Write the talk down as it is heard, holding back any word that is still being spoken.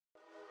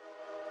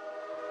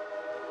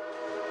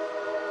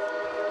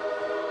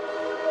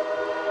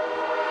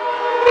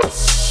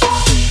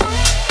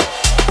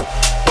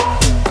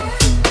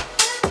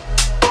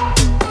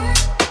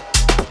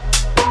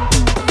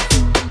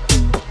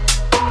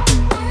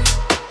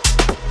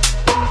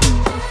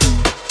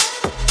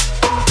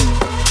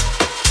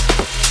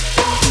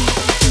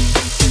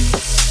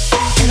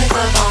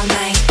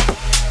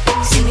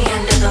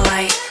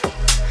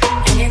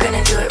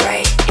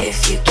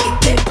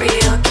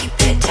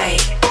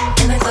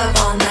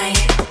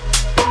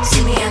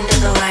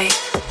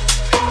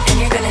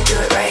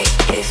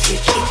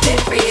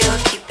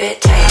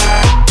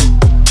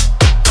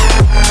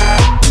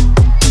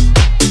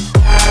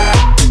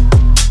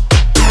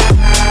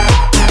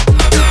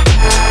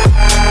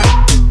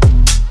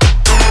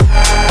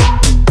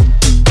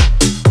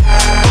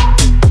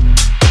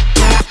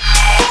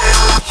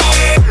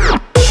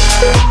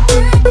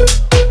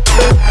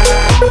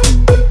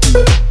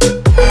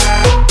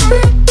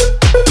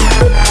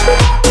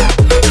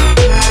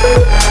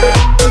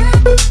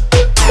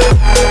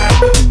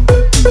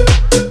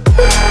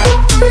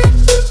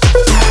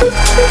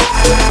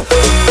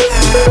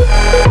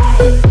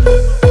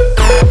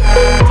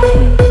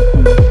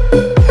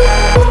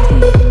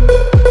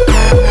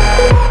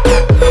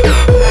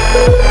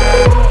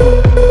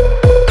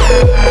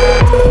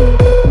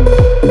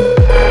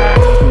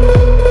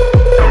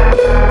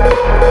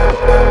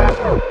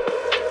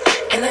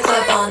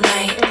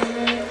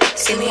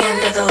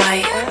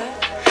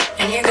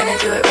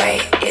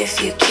right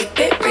if you keep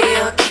it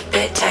real, keep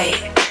it tight.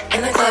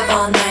 In the club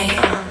all night,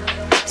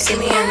 see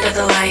me under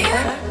the light.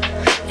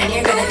 And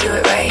you're gonna do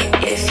it right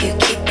if you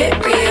keep it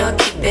real,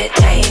 keep it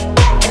tight.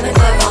 In the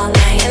club all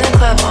night, in the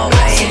club all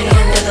right. See me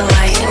under the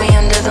light, see me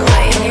under the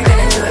light. And you're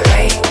gonna do it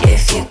right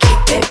if you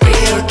keep it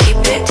real,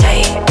 keep it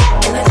tight.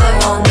 In the club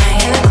all night,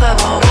 in the club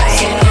all right.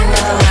 See me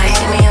under the light,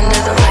 see me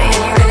under the light.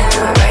 And you're gonna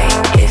do it right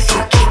if you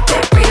keep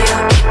it real,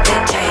 keep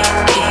it tight,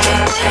 keep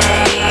it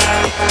tight,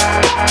 keep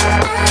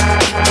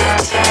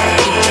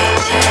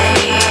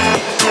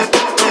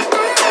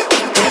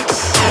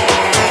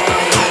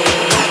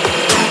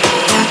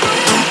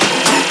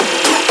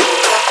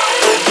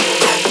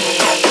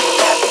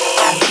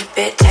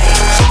it tight.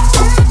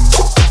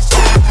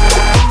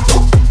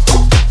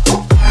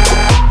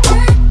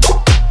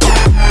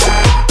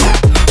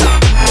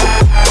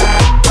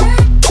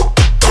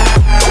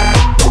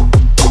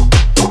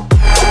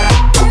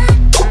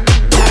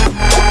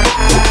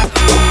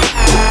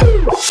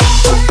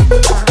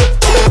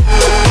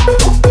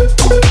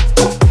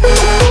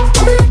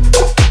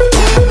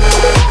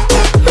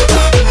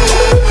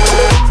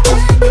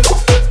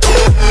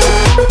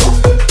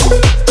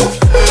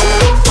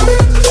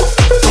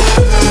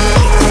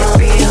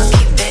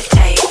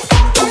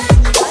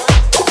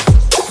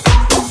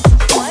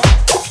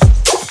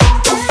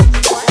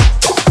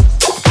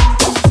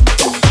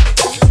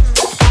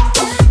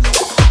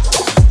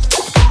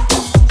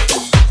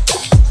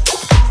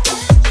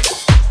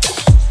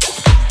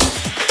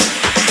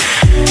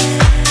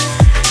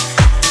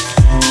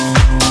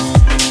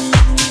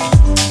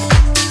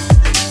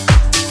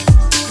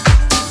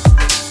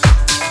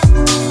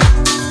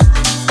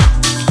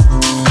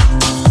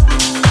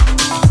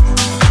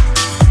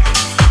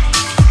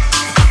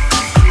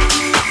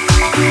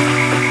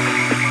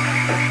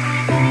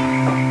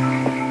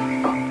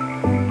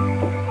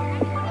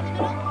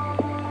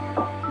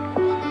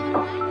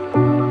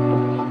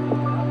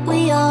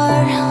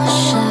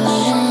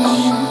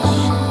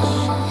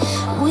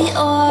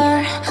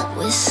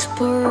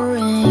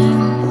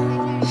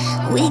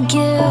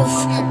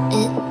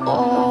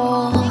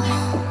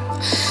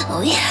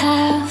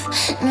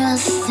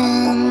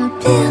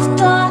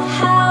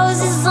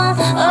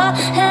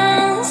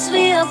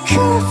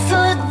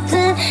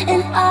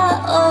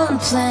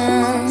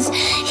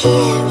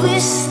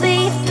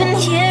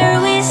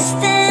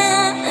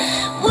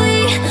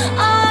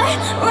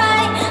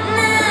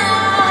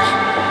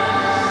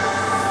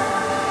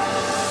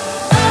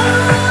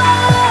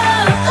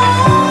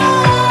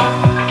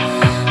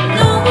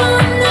 No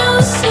one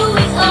knows who we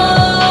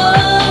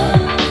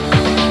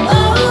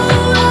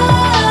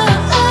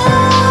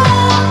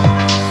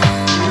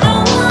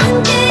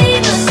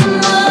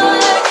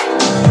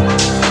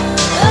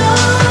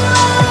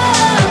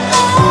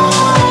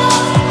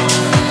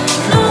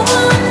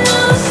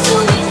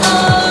are.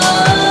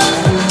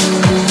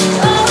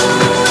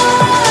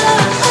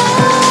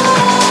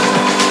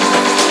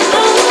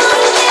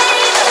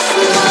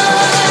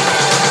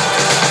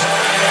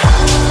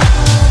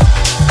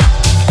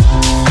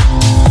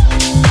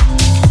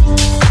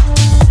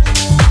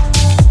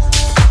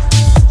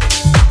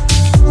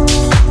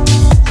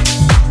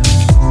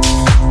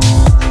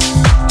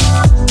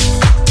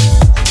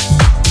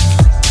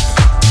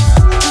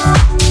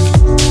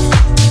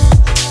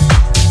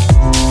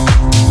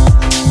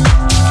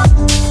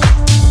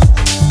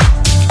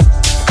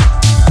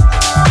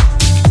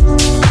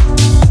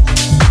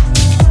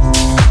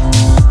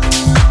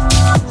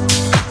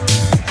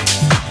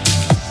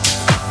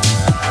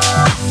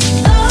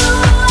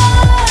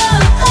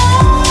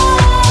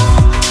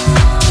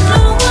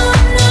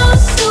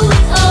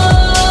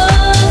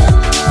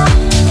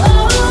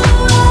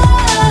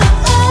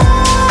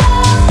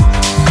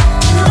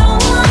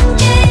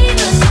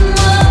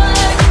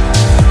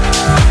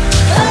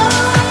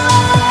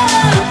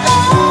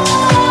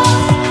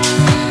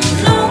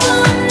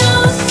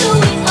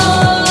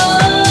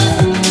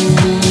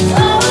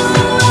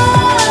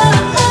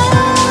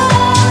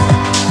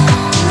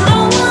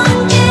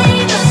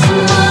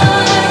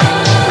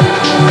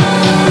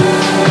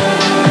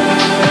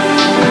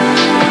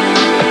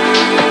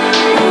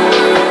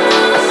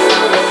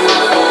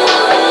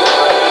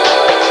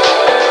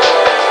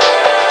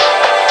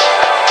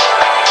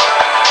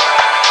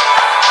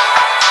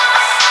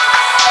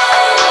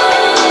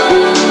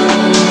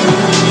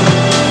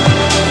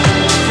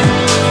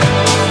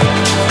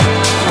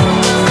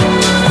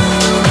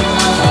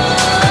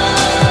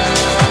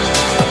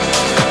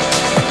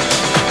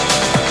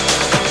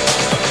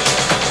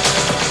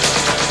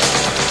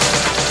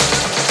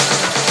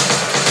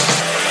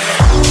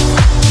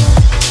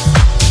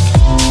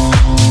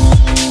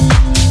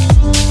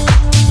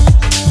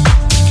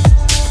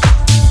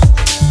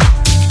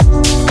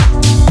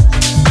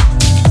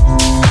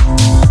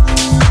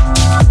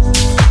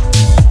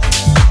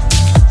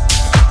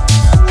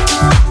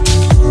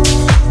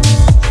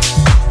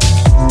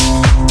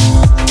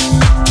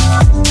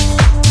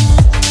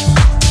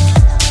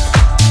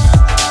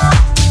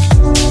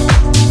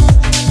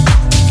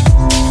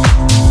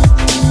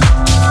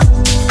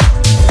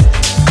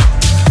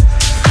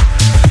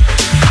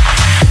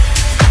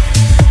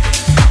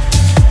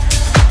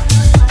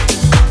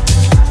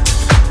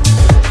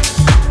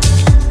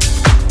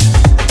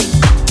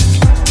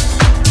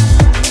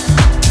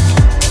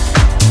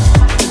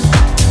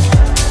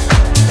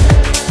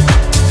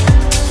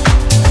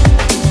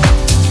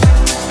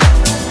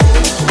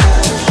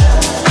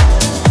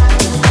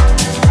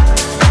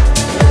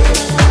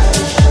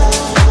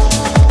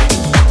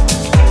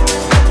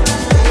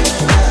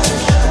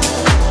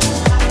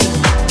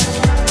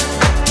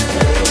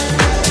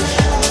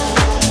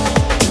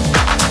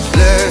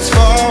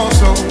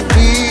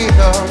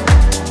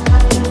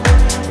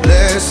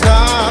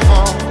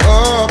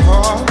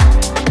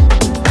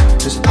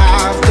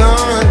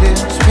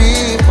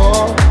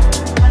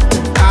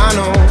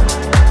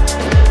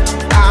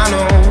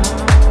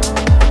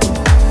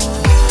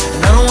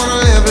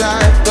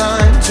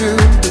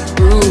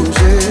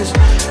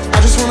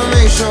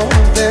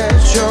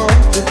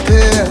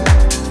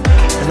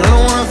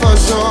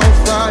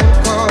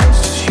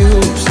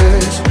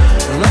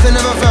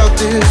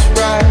 this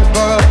right,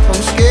 but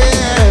I'm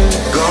scared.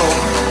 Go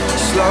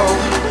slow,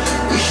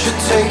 we should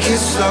take it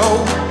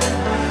slow.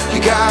 You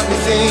got me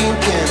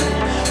thinking,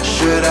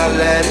 should I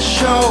let it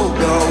show?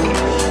 Go,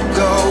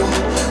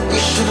 we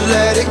should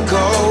let it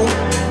go.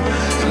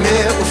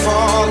 Admit we're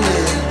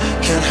falling,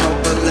 can't help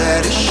but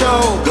let it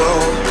show. Go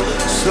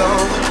slow,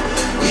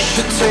 we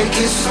should take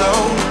it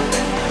slow.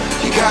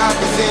 You got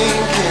me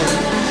thinking,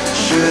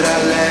 should I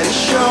let it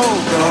show?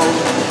 Go,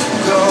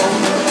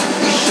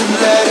 we should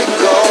let it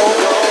go.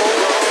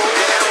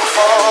 Admit we're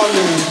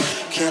falling,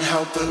 can't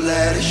help but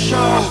let it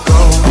show.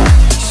 Go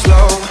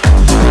slow,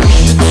 we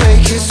should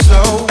take it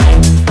slow.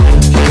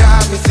 You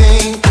got me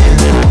thinking,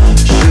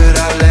 should I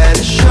let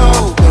it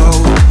show? Go,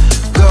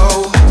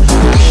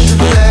 we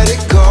should let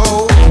it go.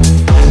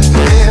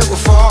 Admit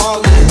we're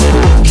falling,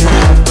 can't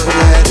help but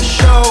let it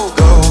show.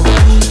 Go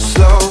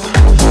slow,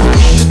 we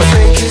should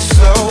take it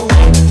slow.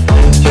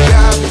 You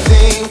got me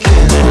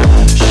thinking,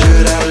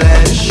 should I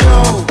let it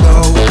show? Go,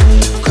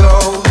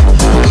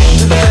 we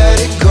should let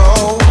it go.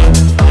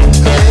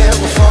 Admit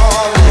we're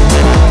falling.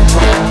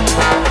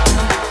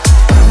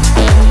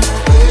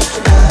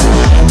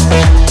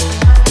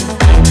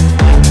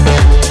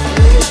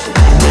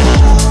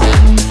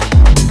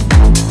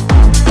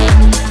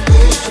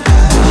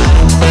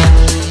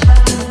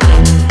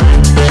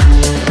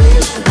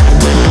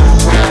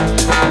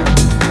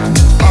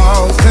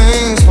 All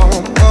things fall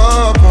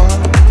apart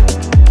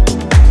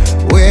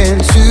when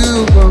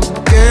two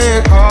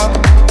broken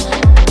hearts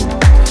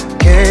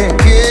can't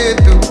get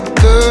through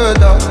the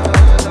dark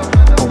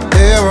on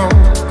their own.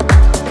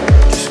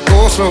 Just go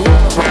slow,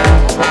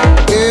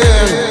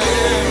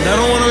 yeah. And I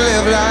don't wanna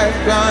live life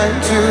blind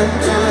to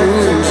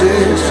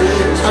bruises.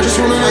 I just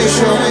wanna make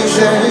sure that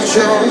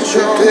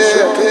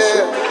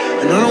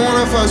yeah. And I don't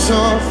wanna fuss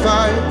or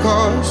fight,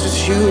 cause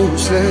it's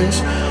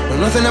useless. No,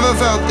 nothing ever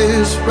felt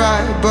this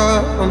right,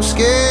 but I'm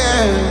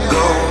scared.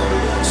 Go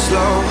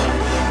slow,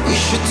 we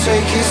should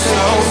take it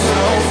slow.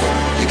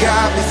 You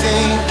got me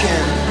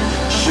thinking,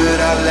 should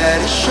I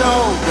let it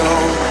show?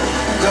 Go,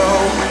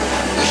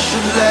 we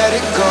should let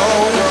it go.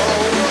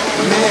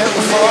 Admit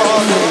we're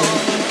falling,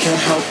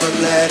 can't help but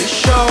let it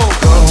show.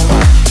 Go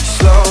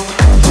slow,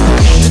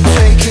 we should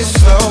take it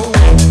slow.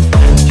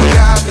 You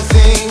got me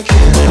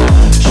thinking,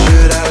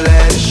 should I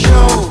let it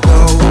show?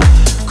 Go,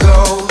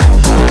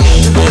 we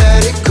should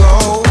let it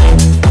go.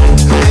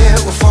 Admit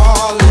we're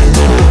falling,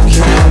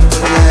 can't help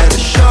but let it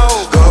show.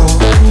 Go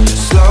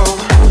slow,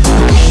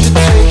 we should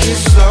take it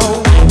slow.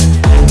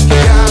 You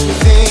got me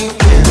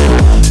thinking,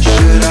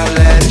 should I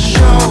let it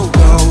show? Go,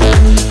 we should let it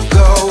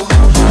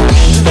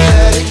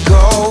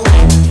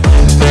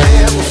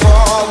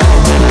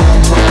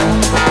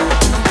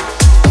go.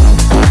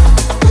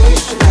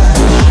 Admit we're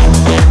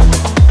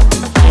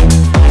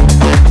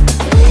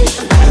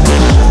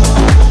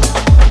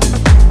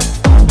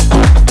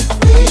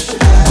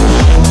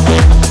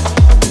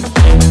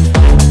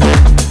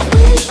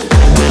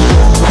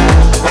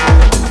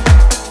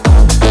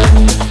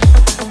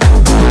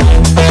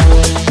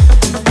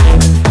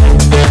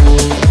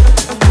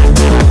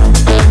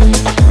falling.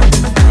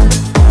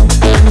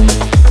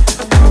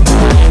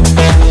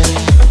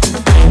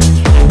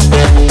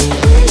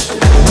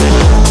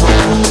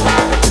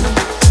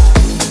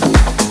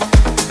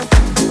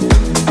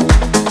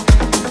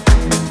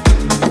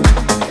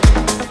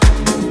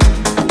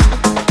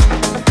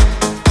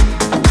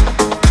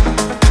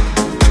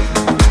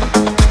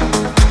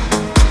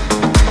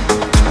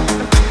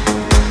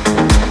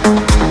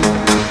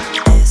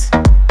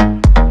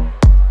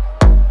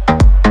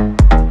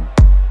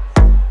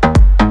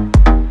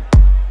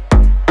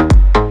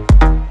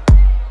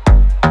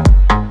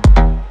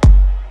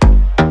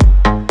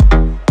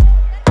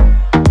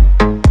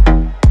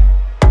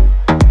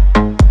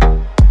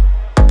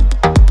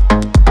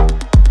 should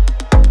let it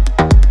show.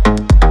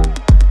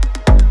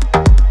 We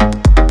should let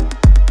it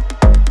show.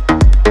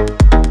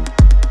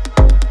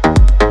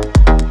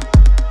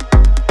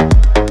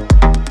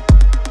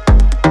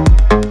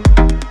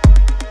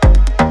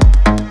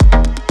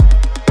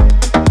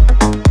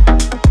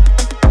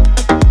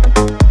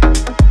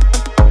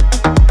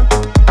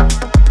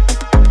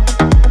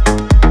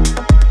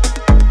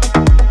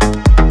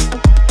 We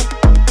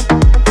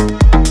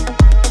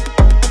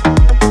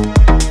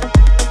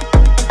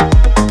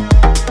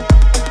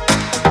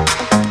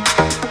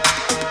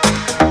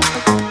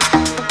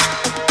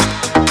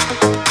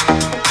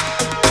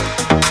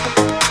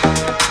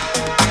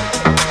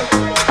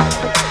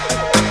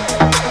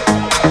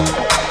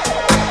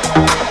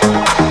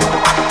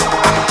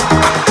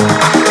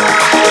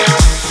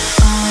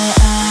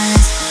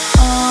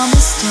let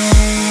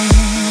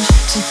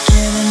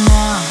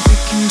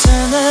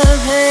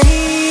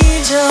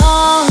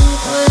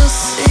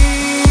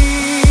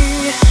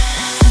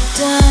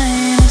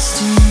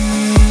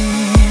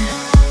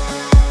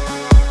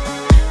it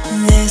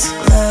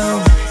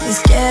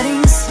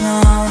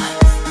show. We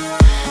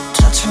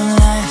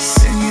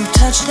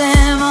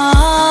should let it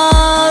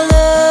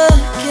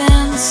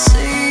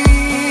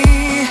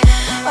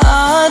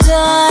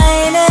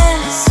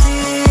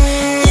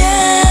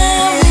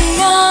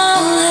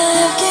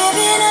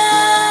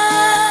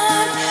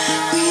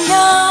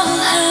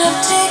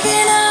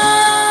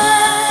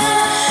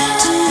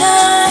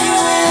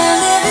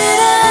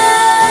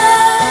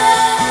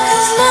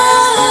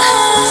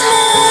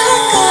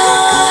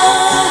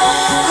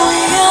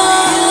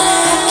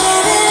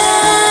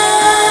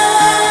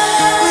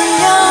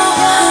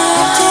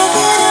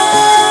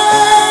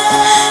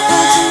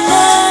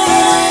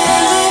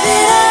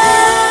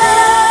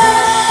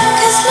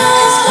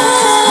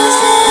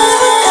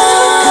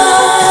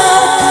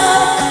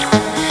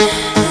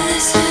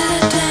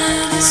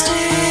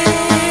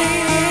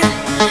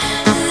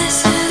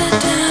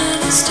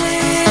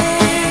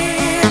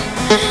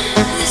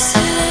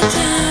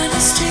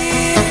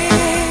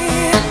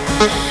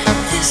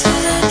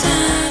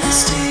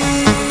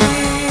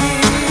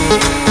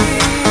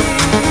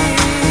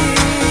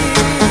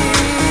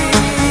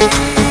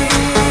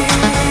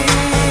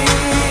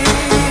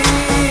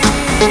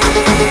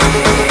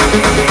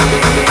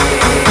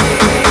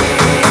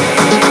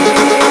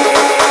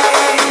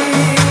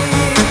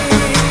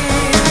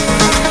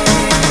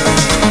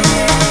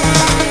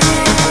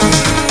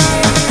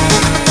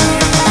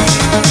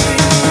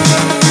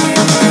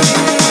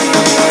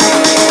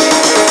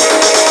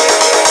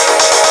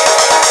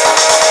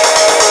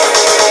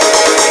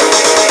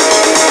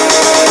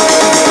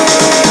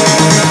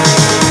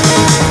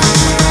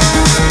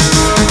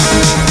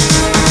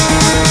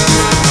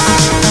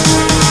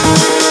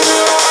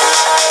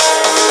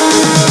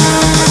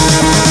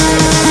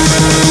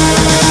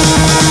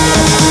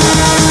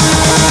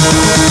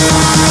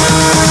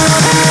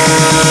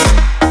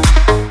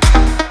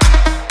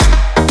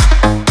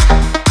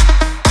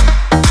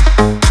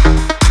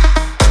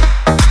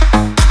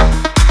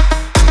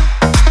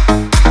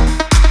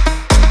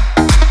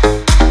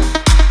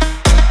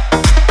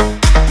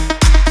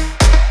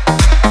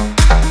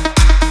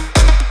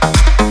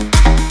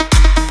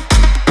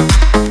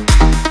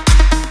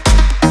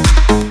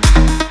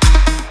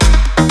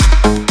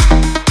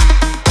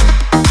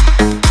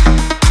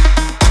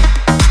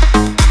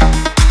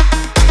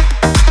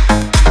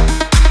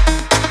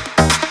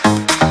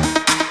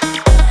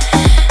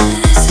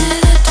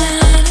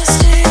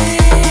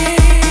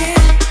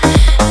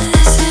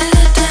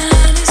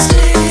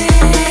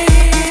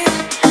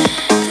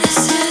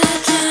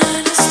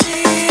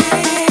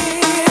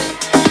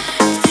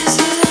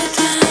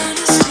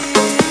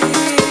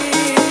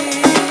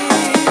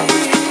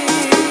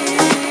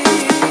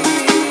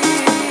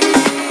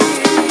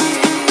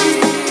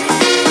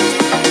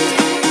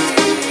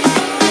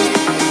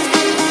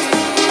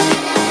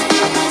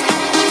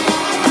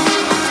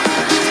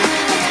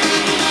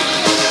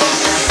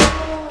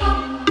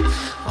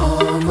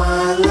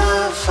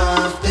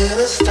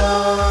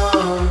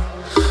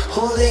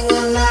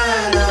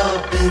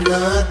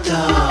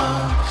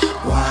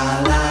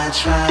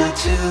try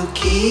to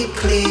keep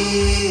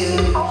clear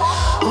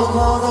of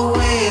all the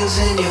waves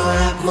in your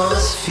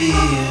atmosphere.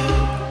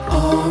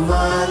 All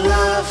my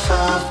life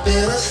I've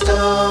been a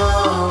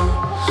storm,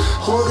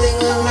 holding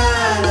a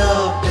light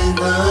up in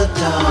the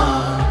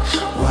dark,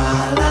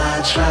 while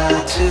I try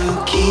to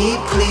keep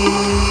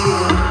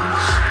clear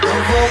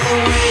of all the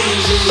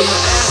waves in your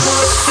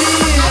atmosphere.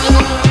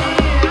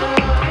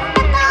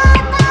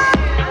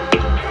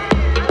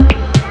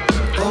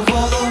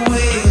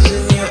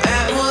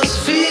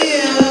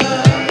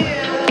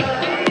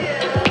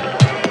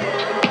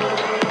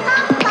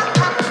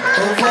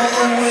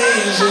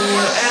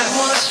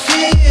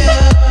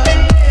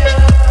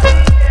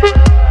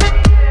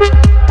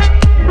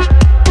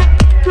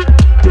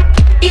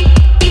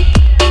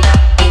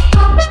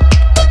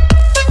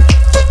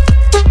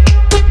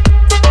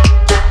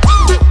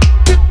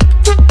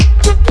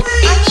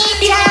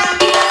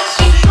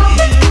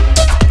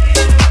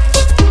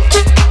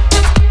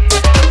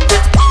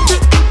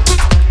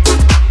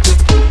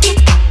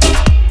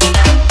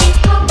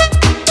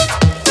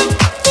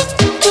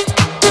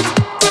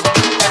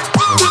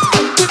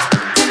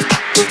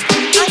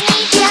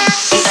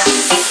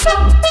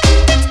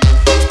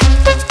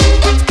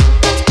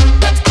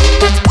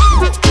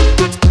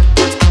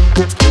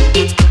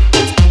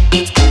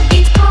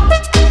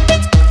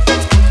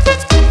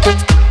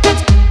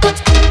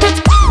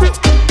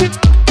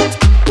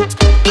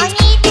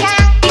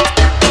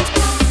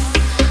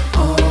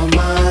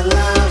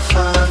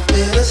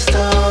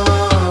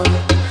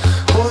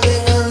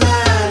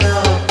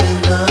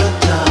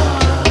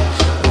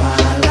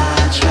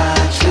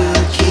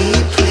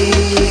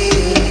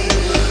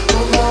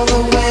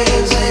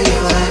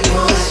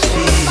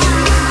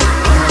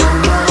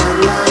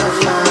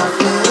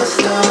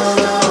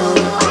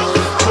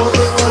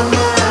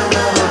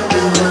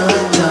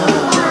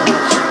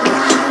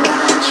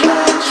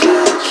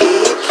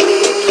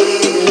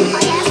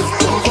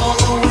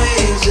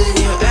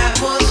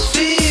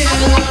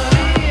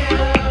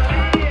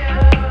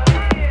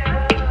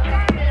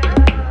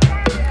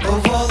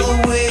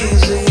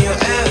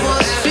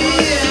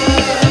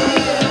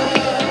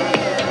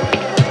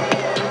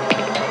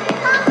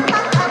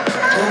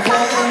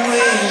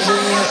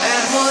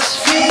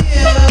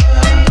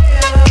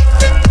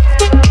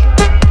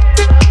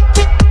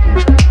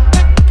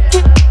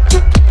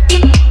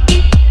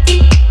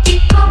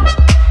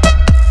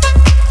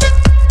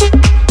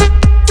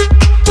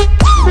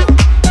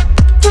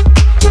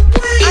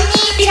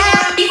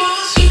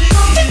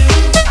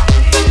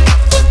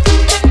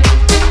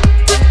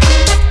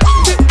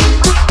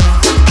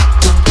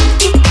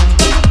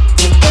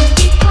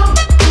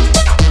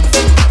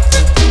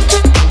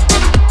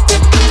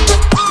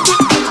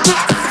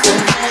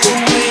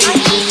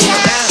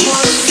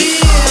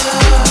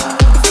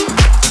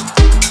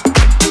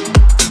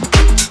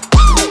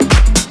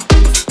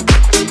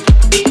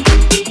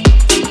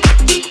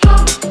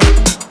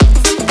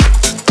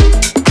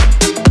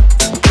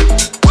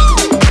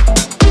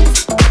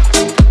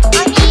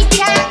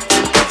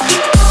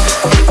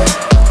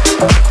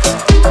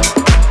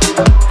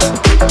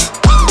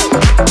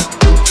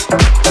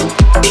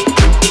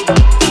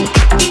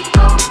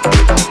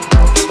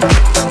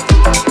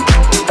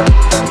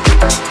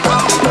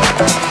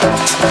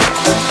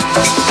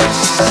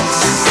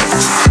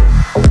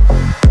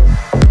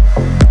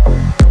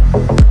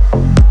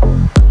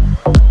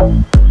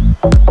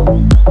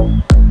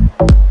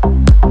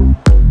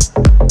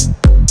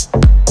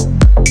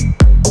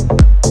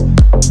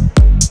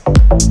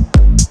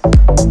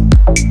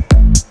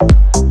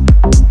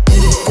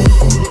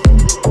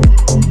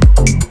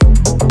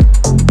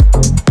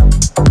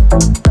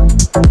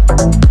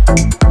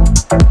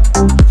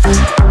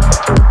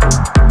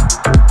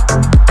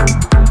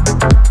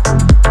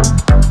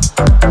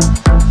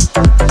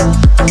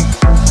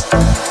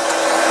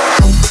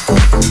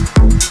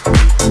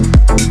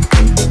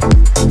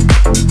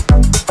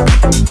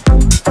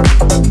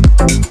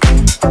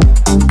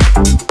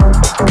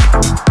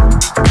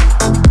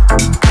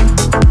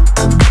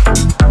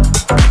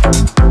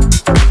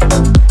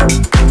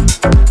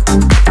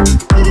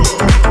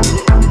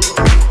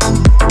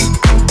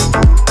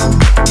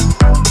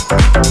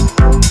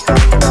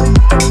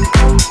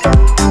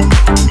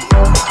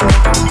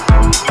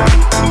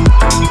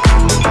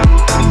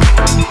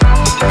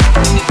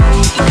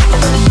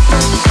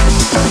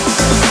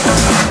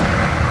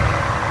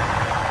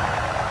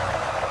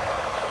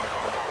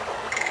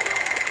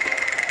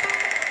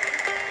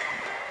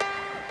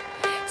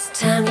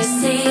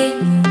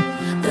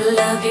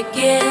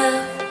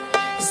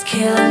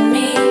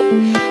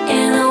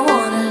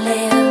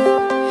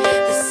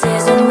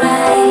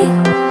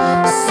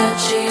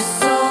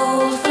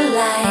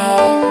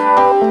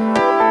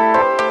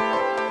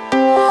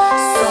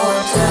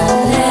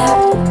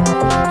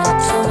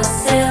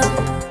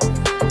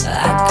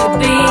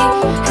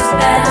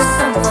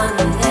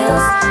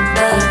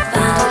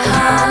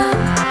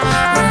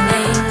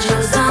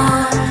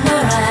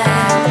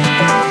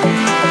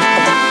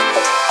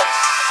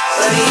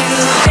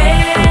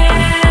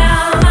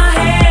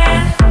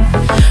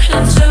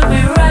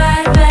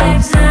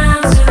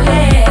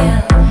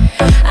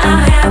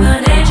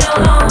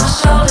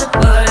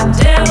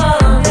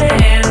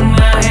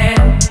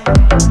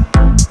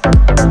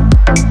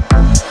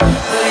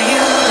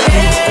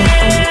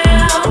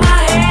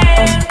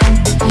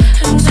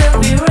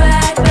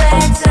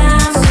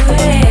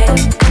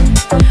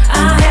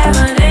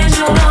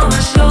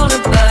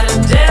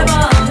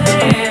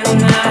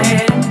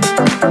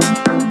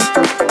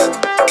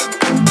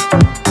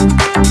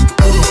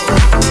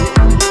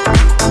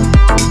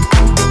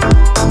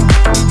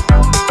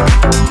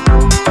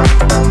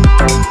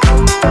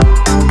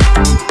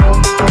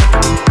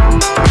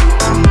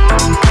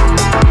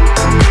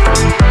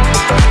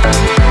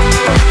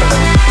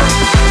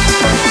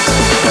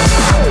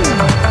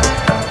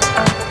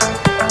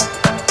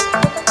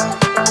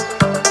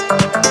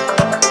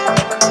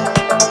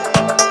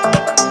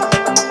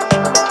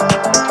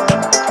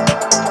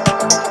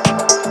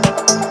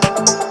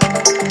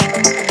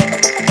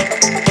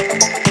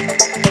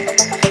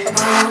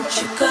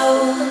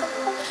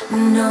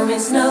 no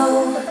means no.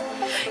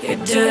 Your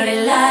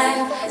dirty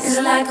life is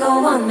like a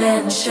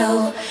one-man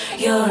show.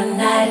 You're a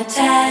night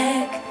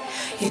attack.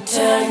 You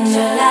turn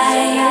your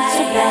light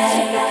to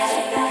black.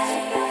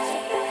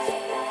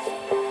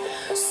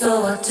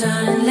 So I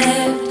turned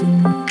left.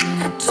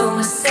 I told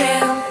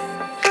myself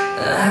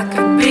I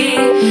could be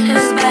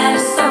as bad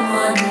as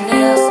someone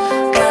else,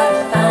 but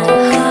I find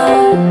it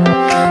hard.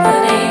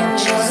 An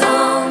angel's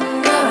on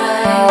the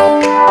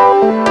right,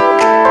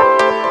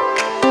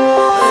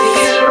 but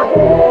you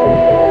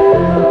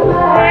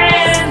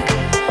ran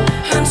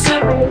and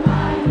took me.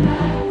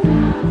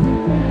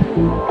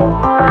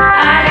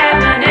 I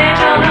have an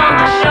angel on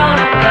my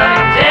shoulder, but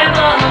a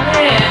devil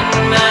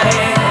in my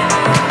head.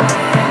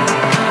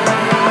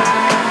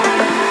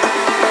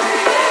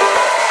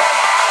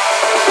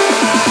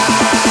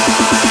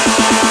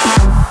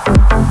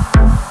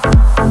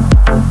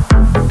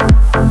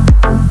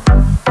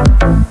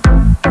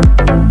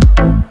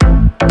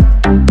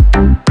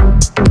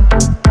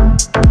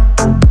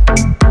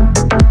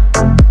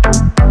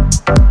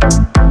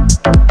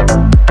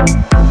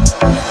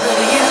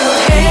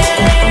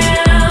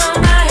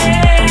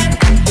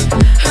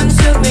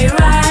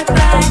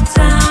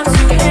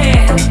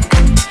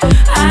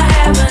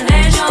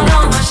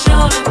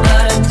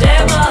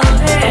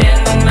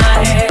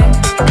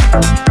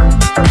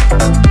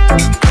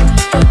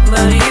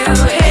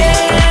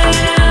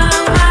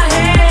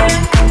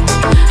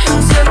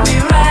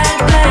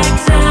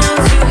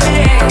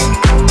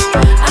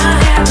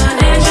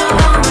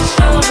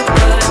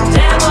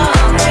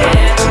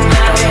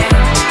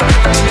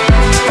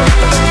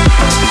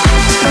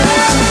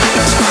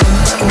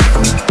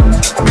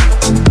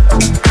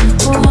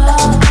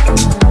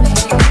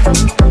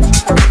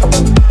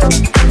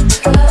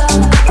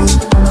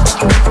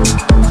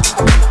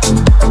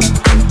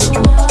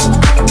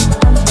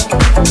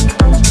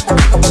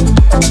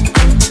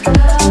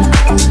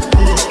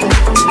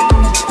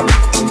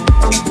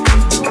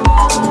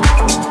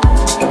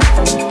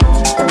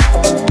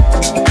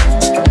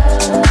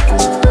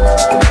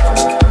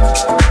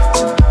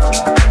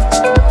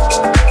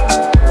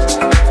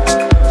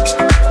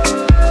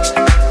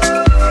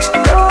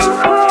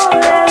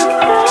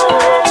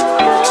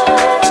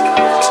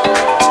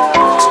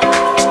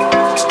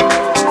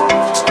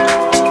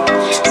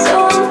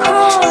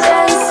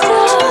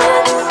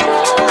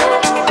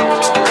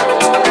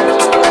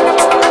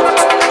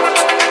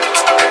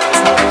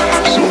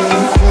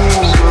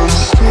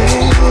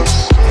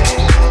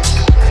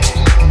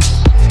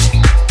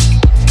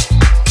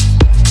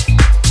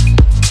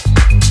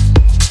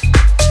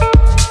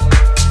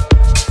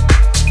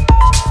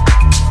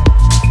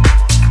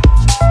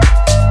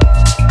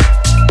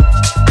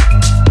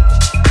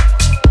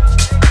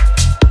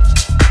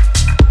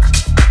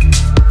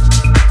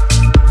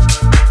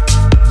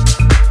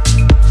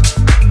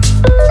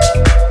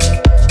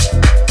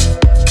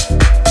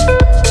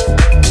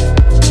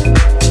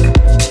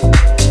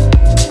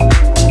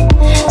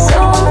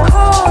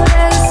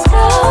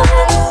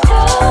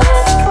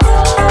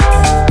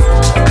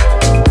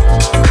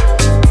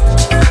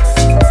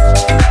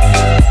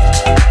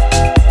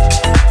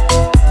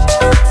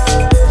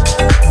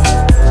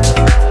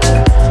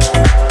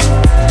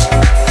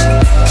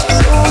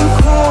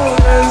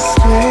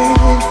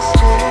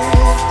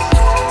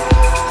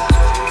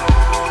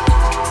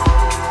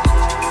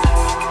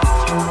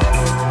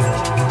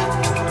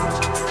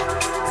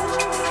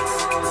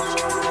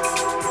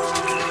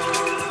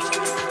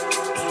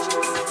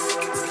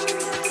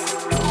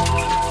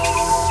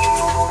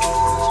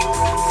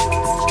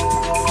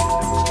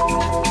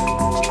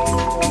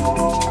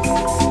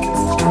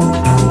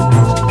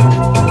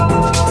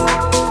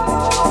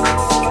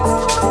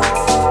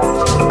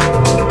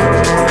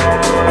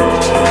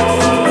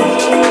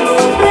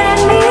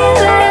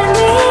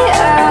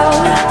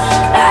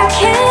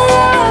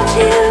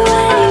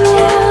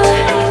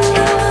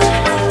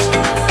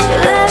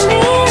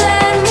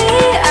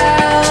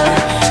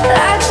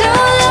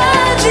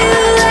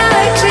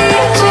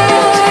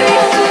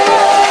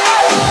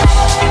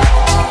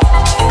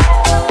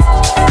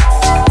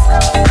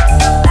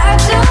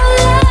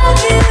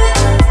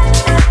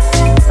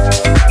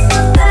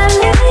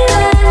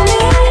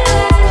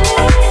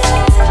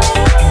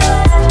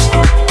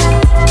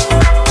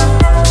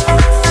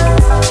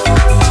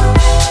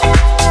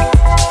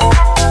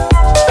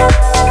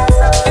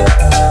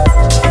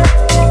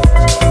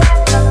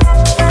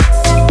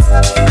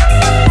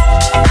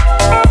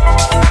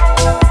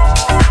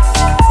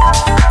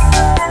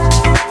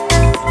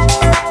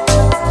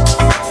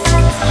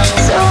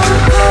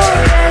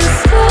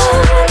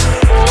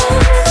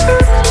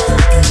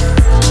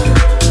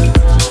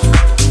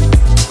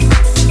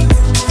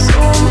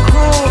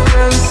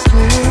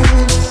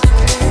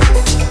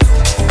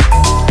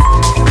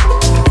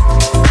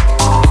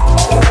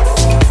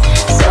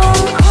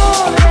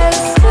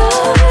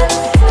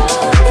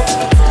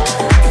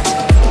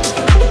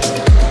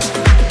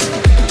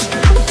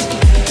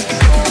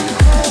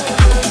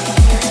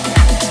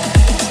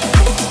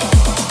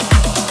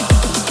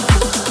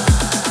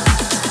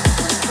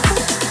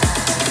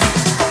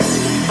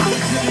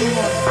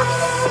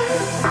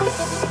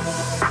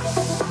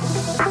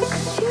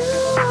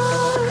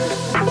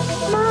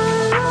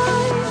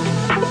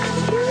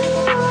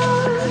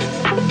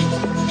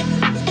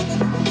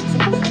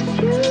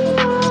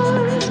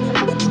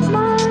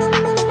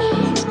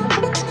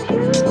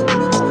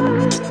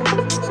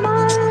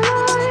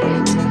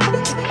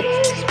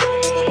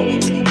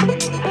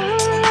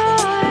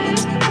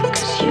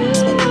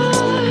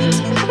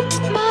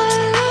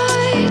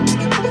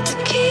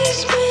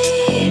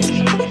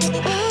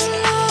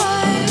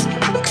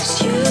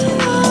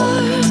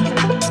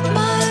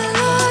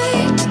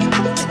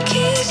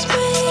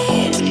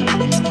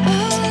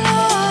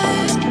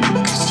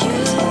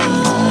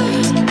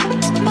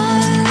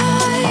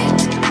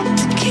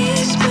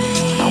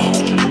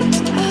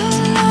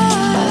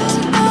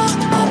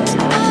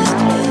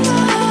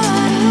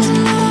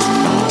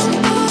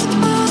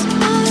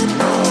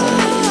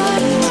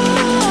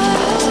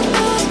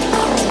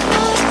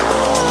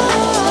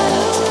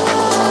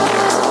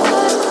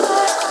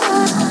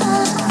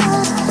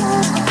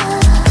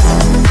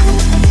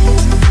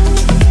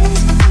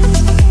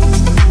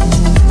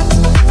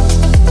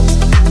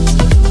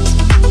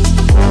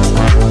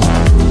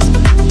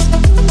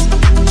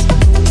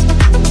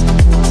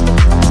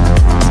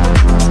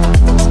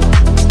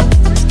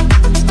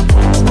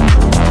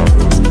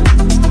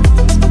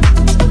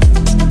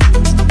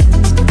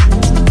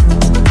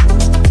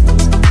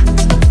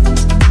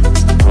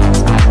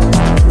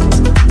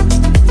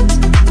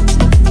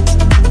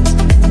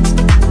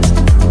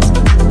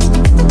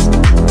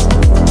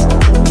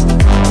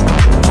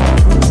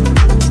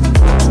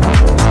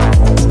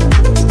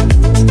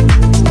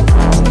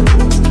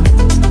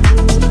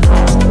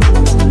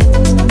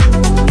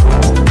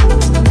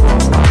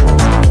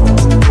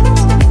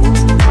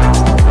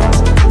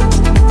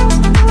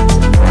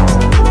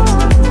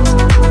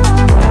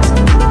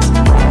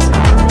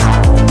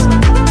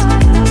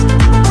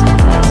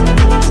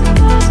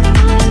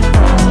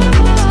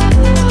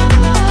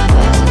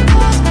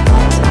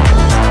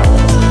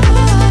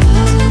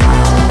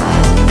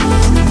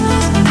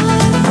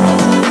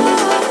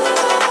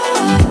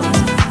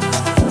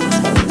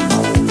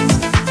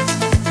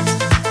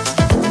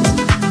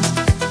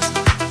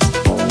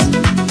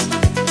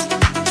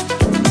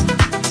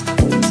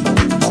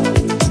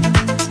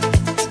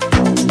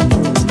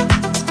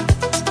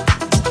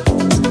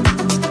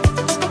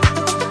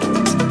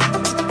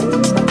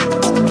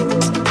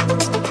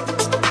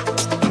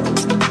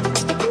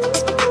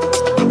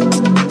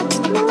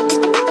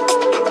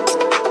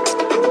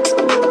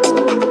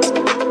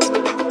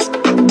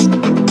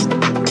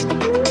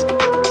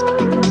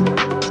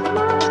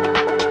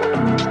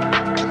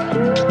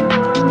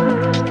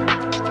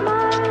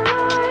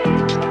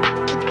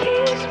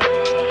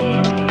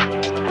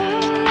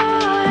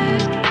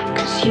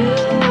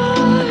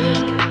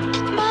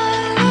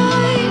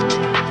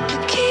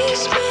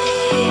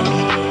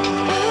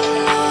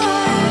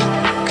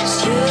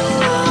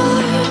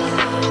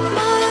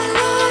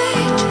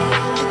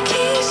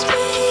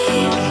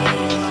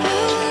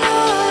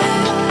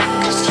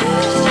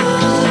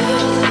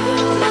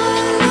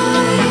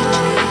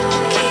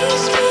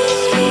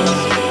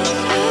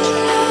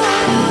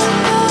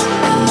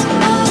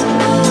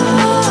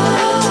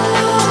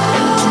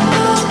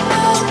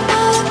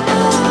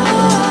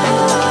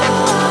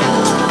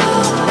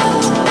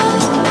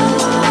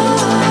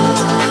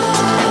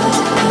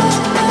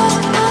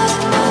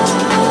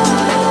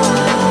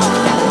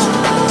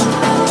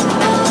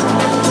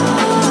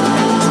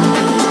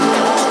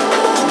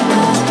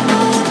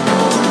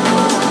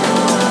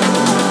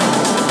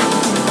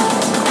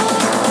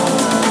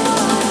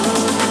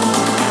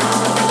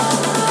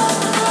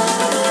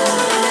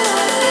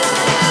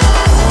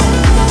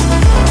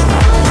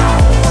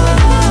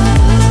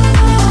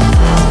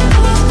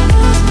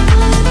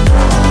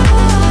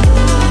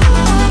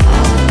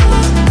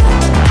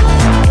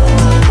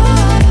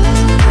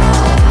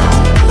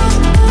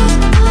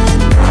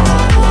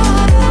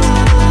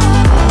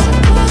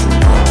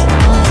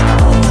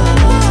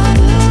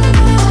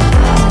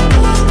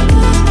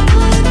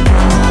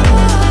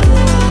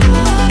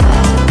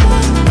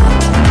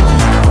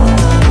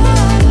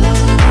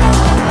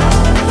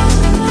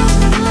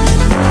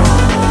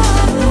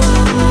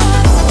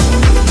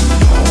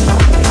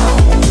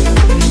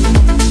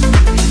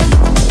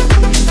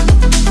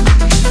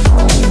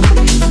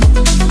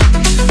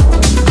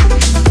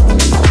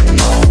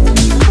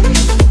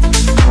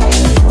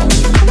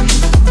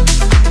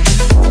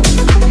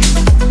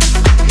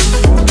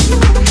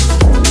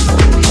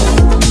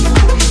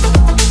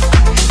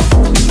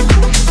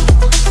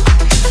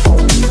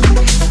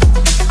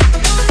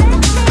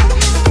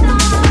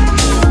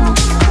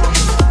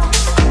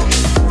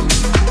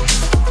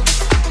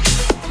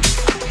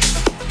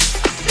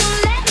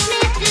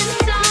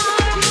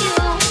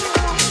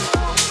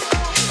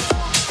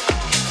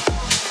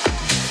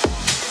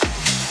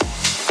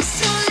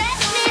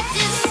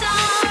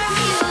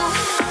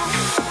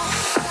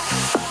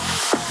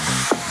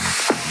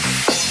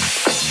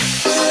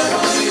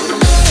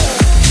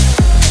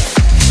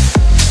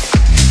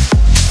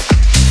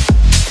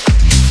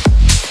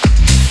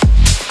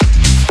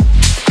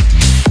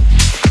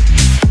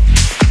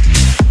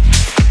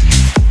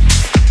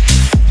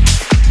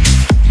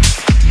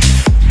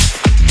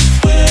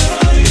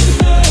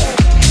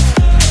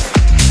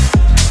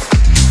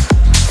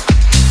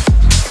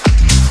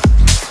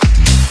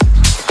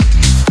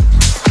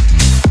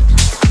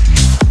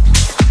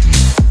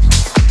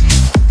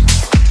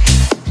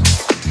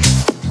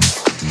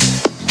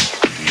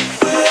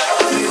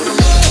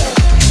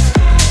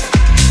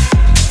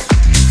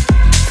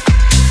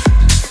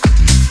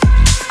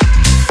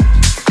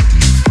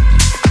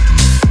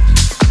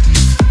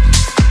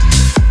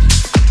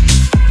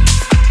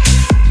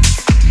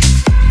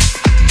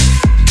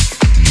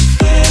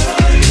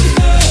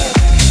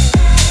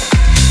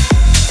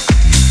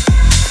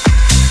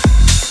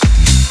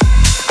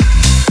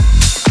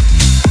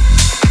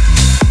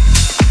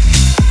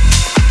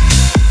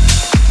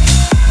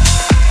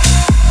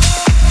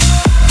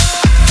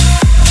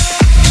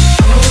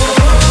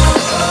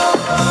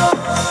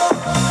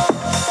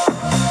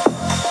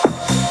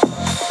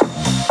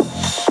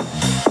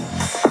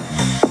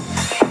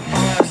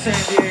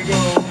 Diego.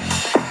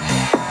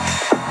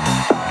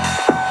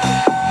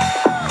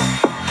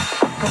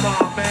 Come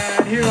on,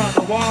 man, here on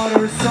the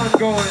water, sun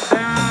going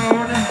down.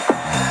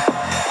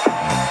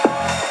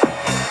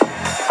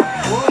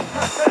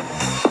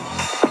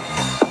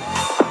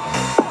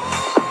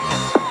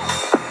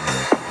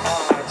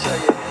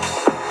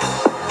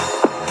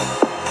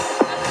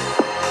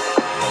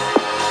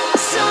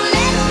 So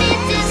let me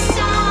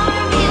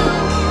disarm you.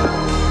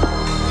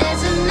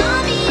 There's an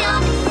army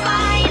I'm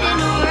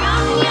fighting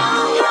around your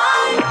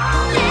heart.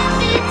 Let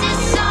me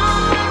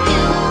disarm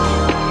you.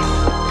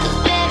 'Cause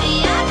baby,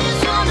 I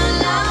just wanna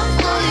love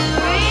who you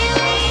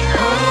really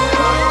are.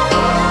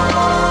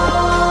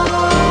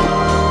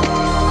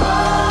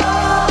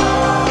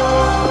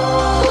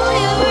 Who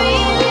you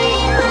really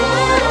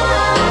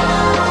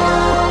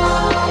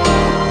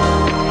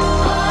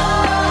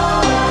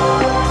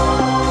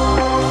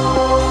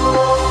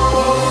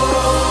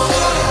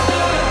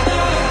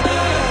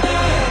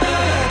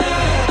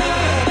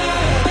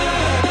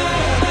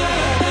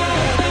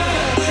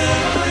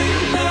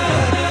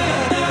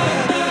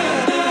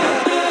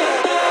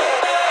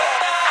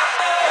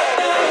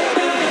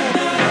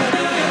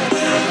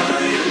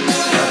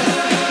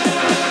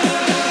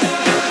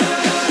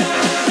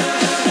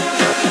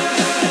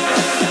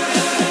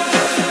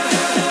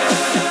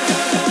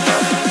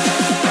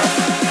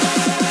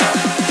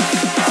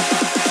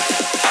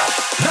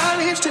That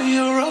leads to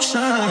your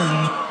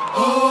ocean.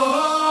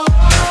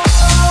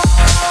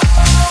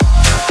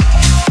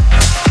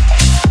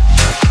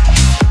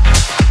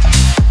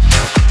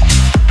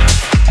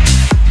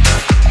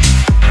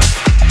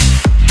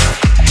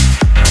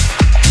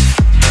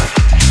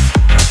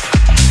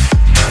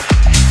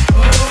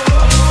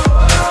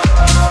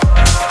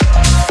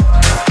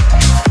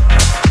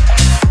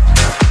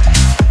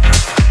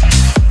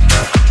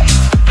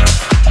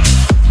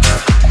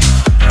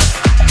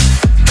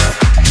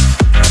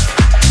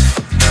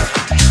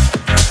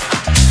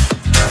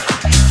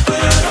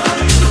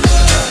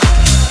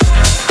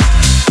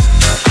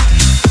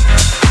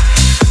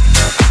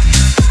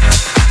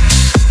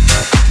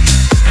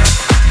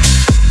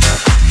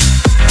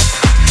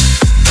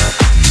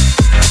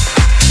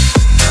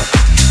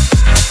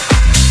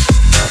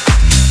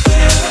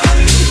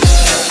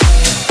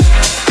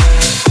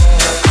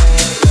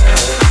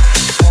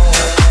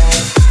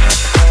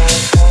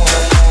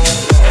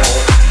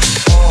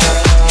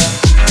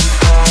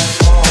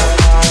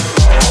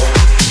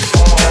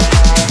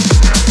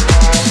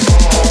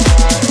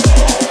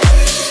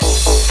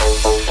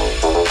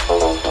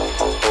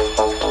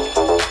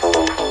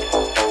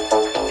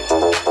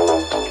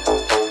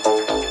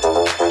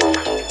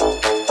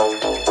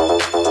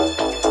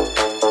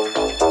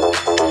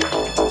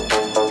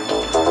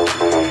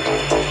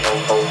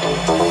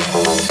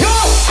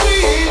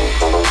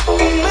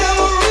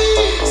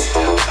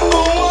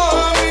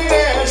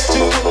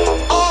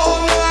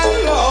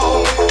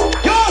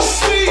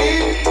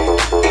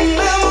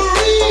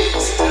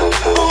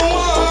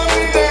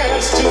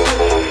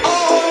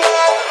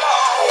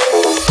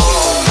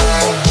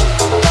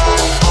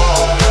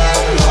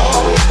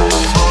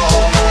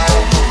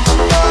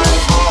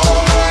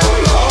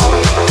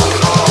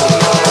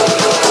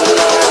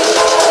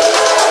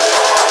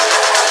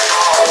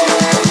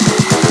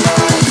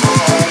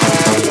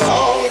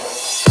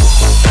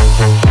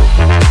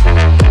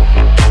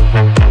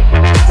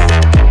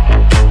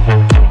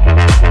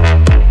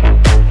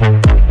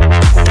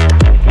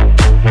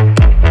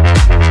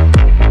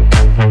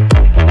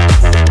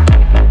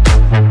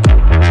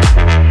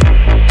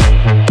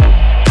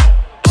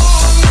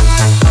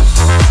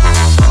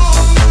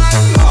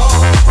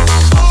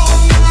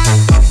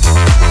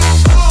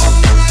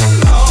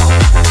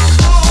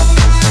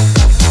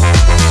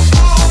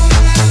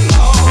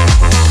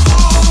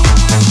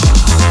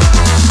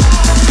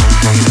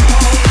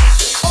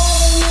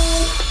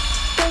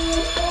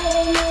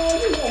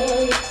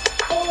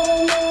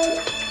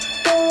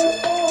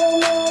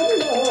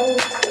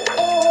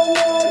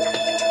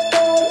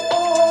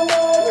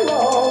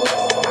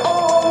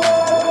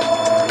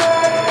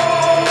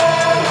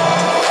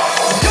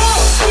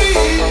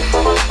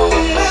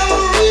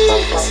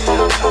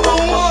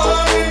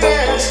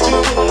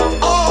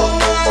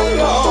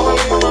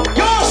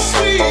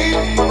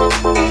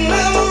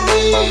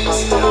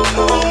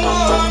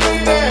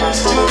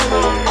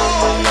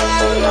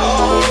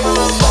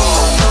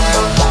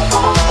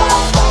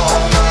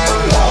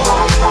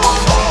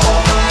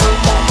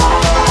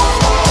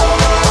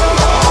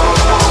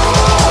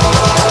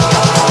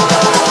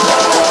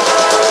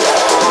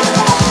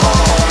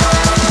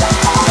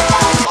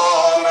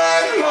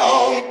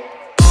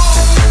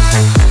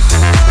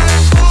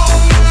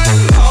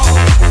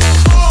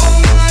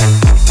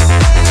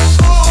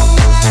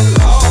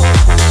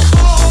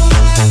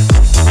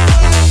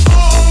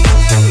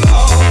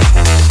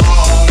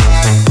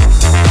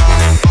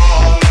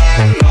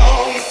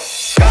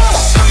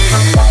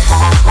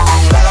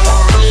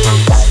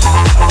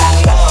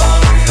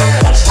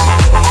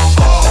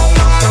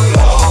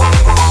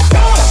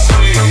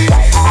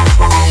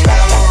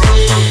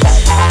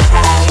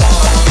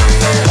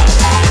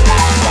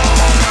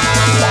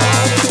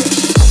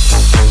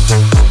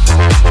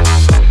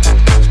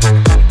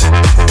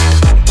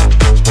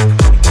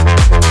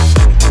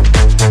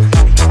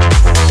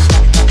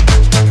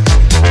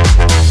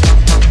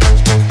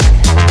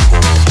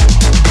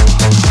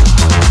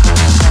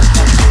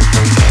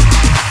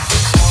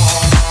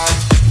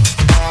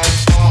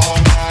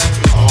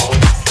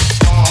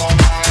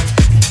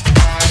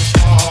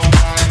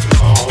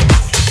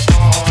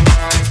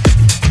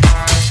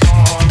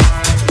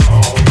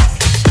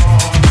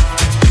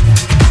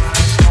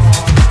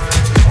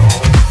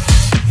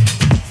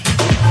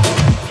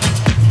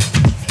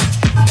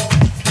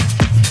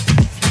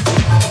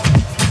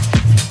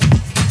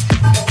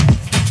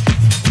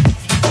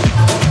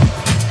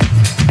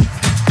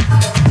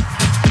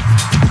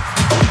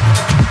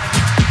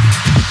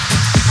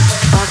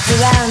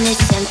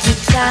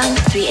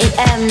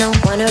 no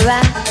one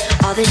around.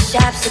 All the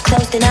shops are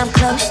closed and I'm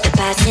close to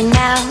passing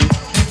out.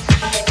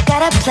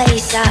 Got a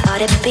place I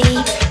ought to be,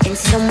 and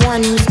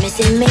someone who's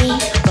missing me.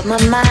 But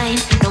my mind,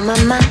 no my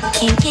mind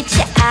can't get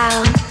you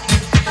out.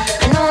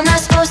 I know I'm not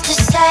supposed to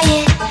say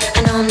it, I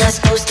know I'm not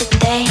supposed to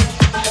think,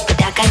 but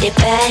I got it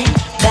bad,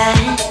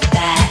 bad,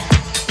 bad.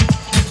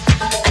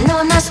 I know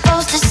I'm not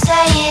supposed to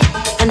say it,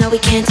 I know we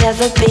can't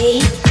ever be,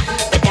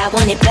 but I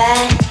want it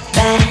bad,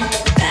 bad,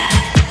 bad.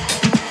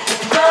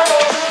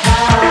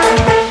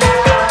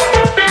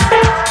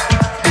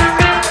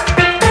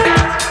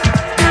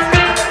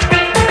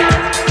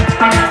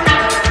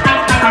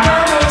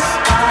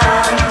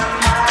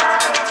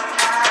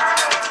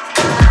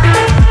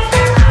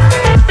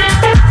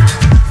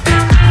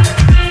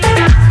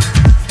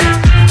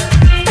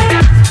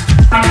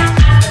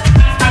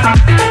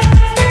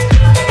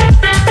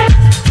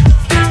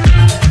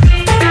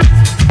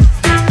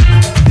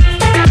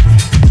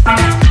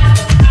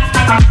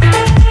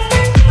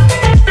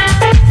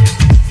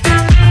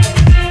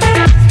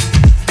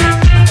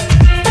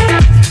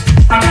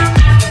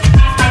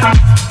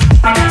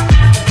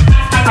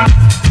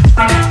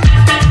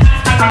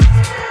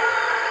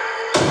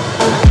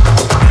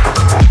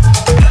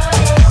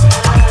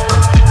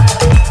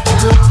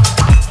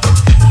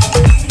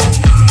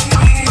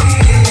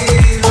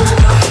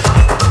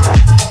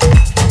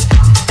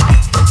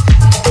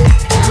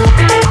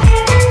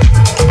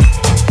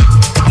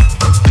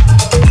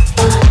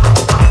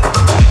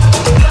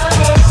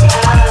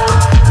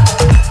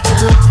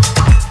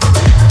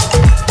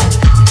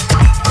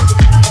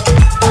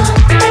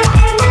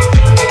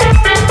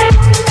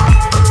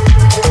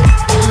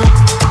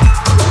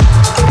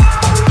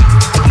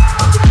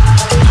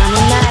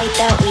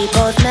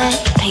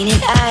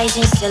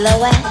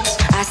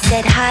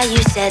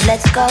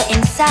 Let's go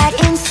inside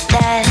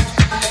instead.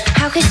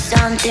 How could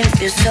something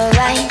feel so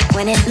right?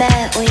 When it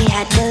met, we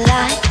had to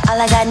lie. All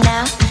I got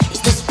now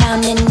is this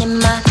pounding in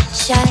my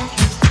chest.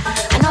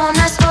 I know I'm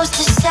not supposed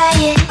to say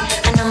it,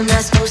 I know I'm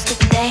not supposed to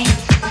think,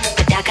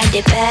 but I got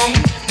it bad,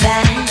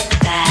 bad,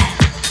 bad.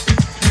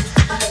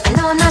 I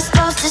know I'm not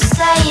supposed to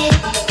say it,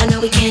 I know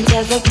we can't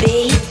ever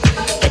be,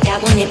 but I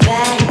want it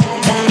bad,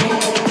 bad,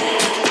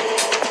 bad.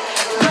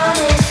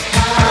 Honest,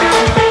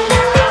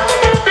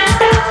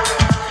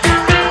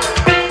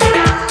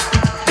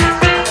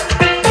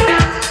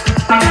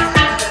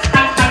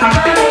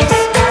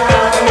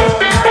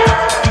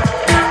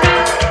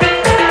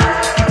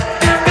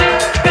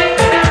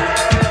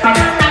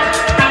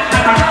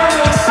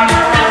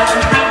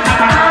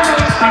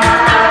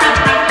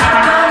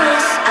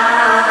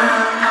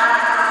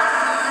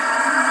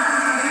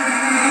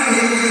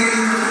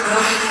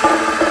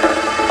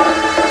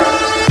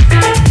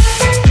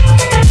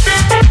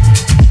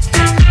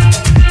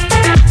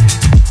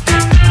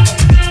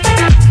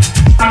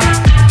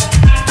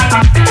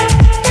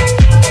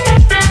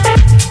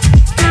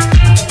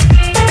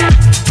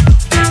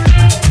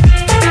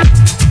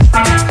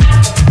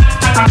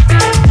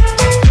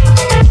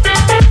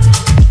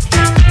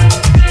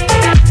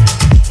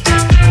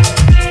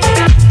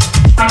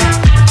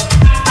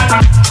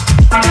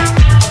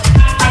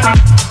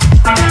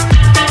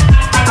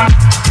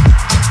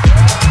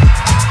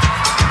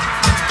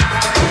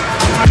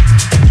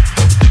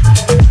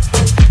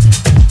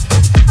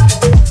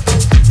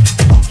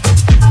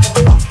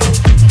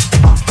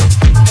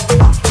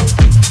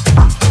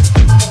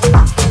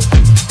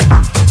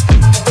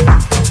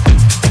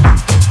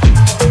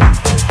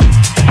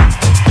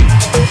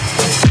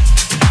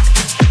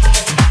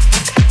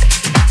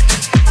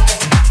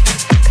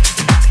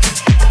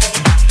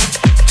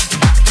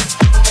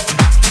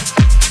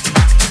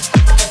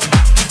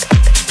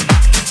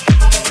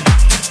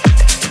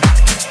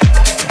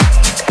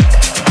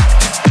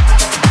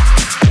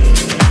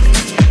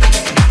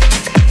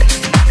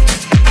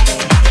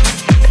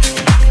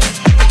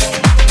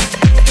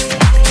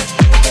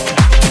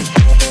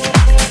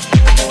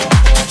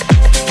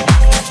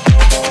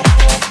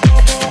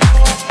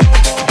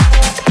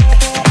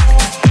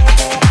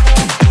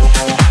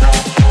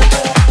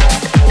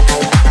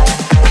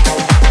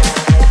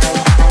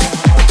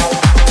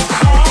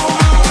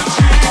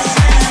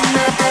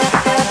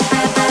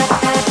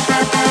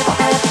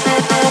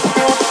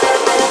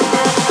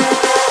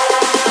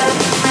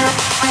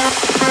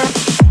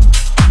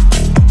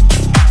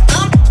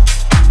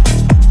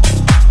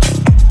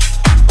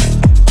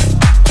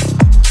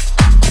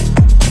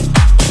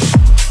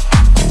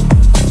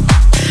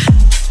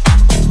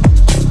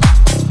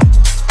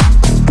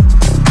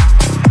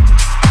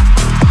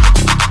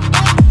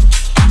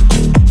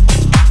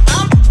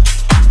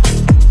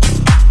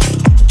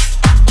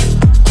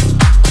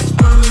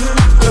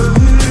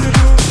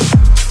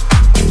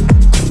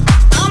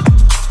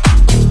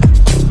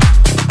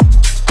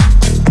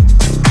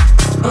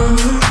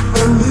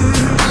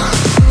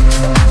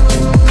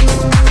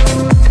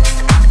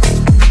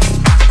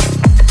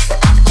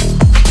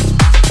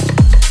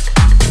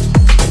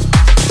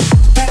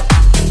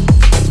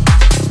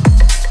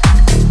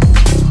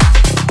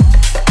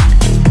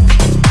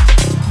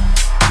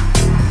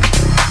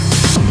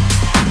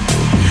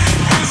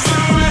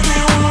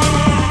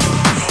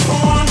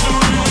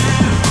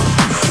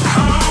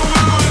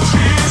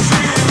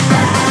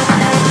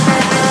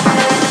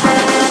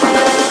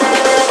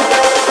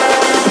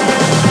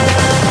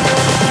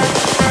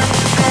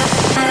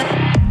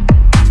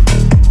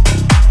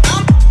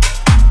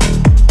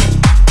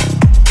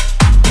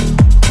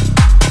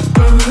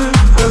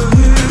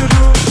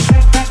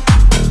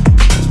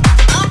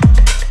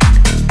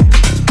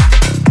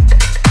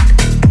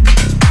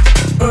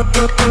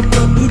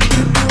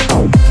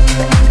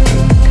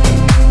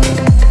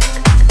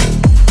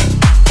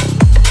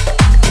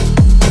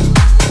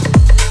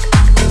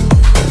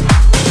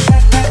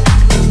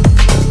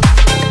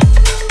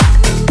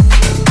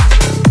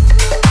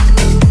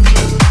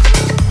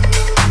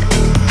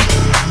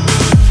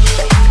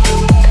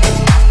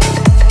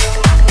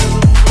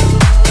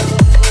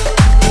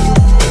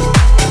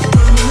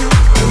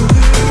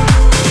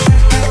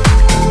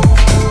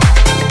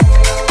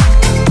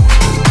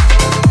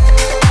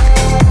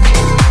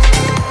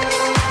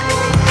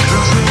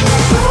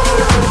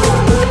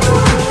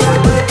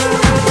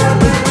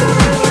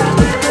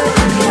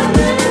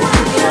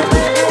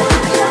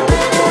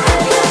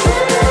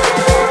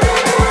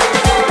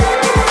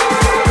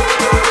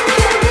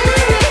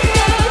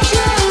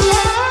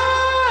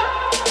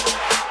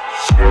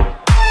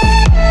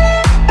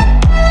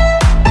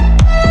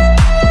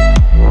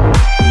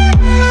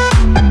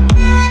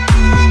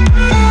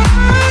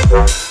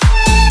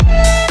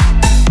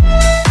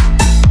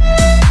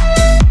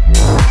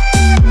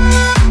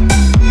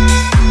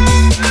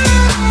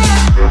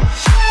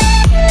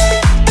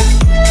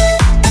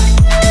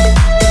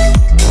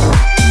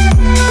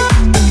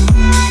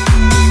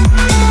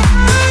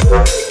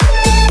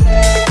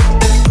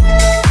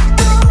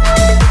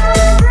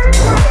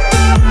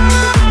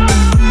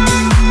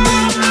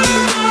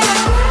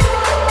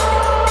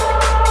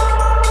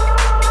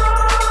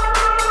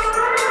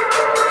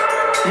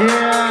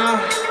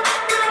 Yeah,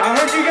 I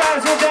heard you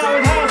guys were down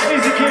with house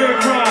music here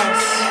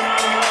across.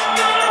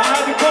 I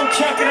had to go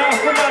check it out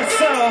for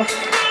myself.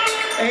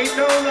 Ain't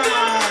no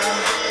lie.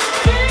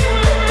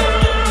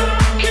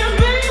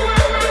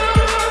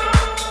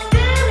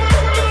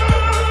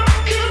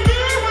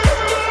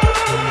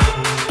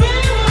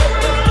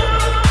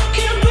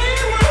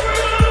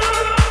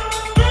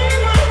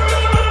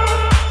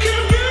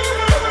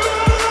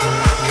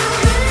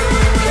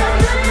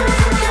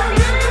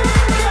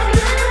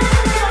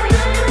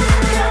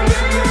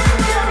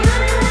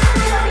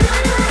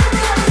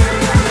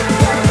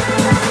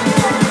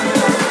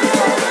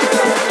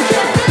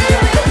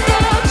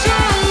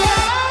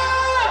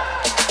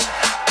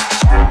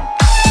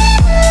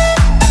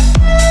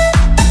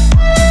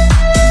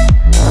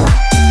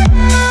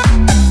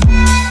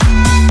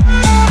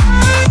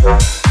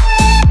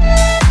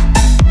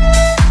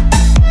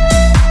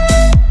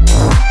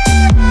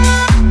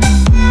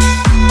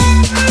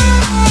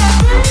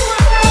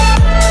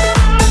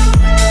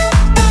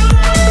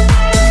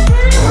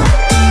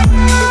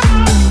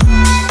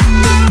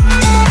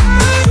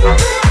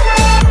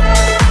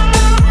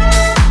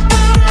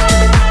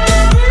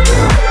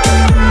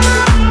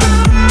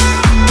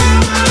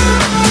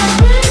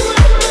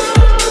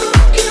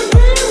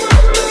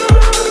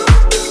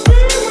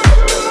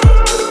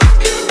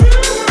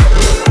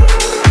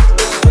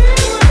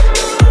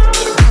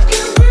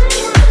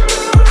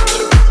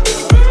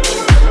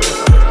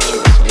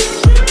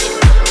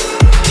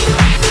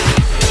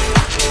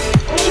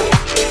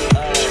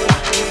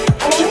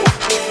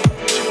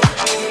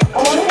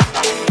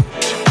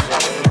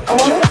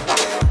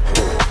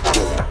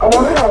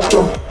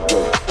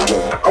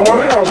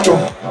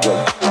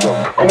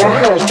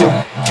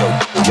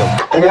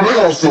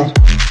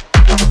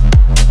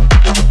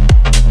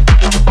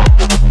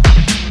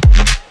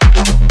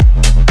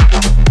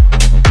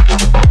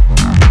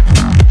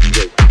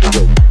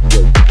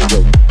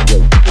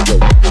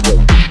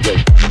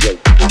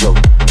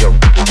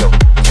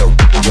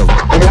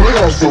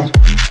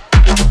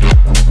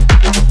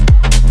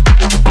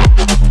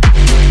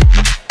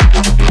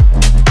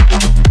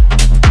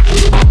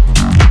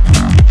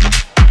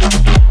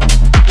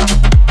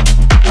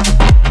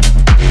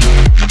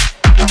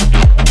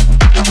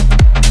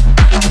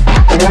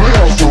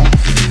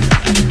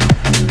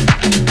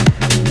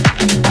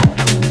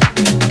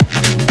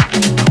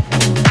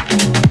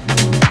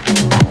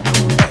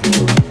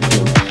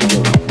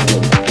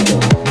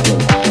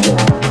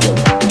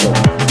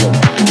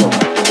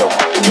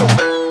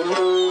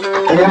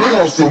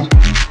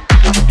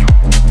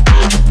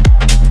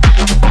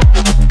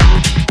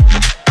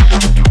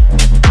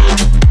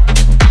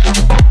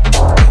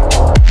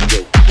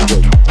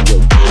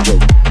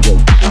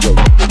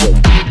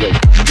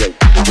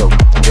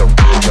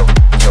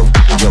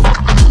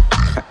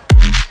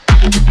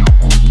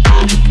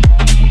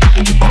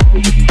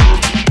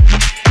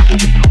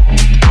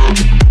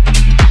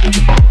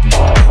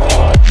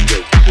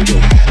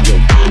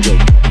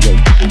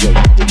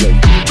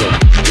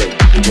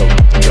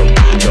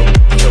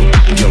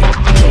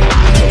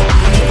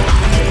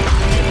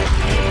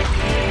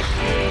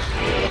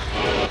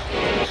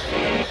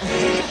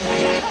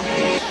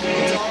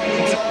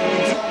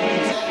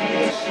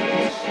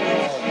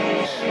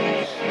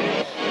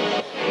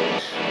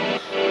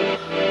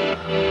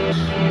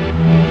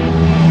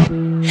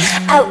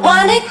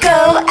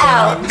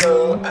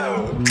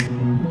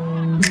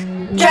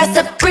 Dress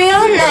up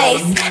real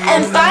nice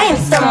and find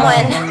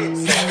someone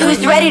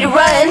who's ready to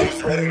run.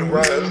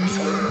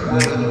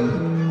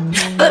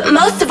 But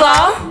most of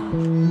all,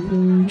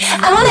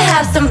 I wanna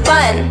have some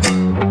fun.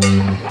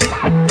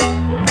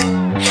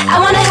 I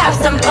wanna have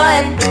some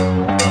fun.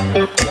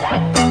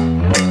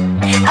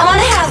 I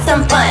wanna have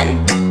some fun.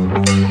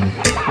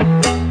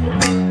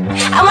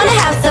 I wanna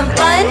have some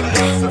fun,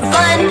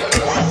 fun,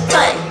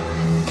 fun.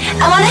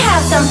 I wanna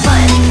have some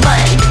fun,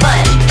 fun,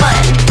 fun, fun,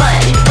 fun,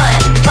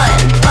 fun, fun,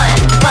 fun,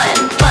 fun,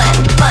 fun,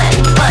 fun,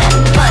 fun,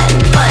 fun,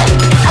 fun.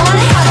 I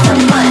wanna have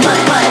some fun, fun,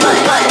 fun,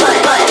 fun, fun,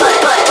 fun,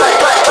 fun, fun,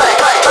 fun, fun,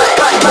 fun,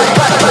 fun, fun,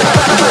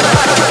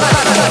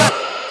 fun.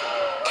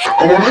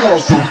 I wanna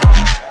have some.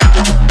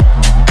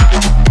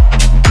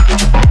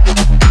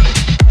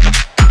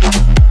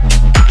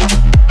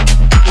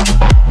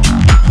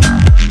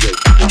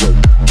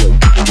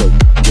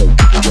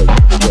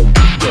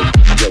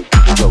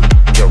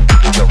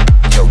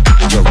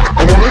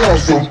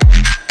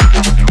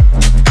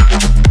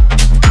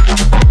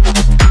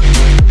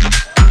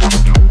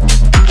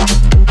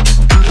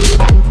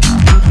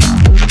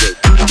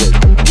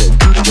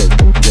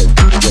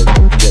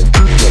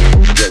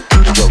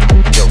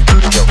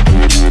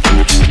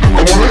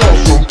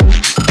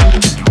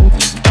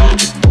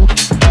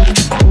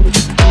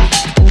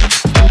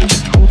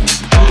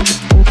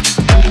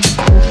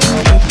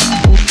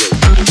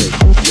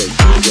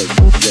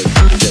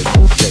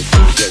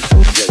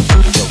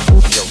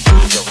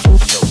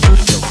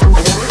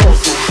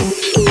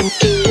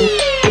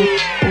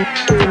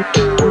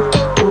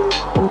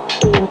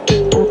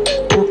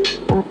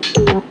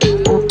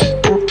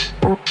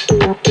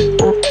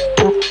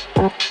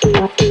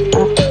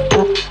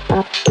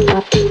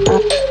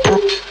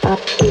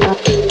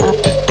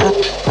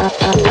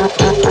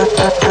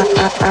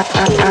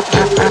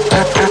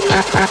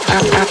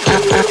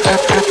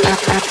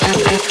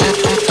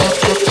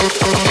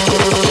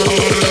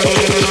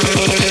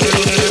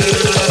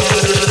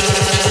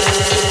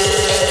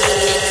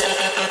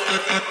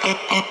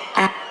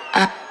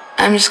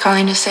 I'm just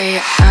calling to say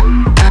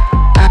I'm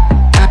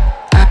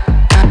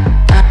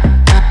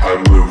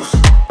loose.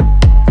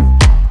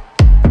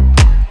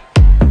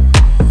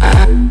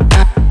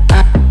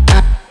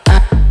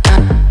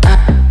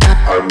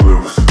 I'm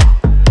loose.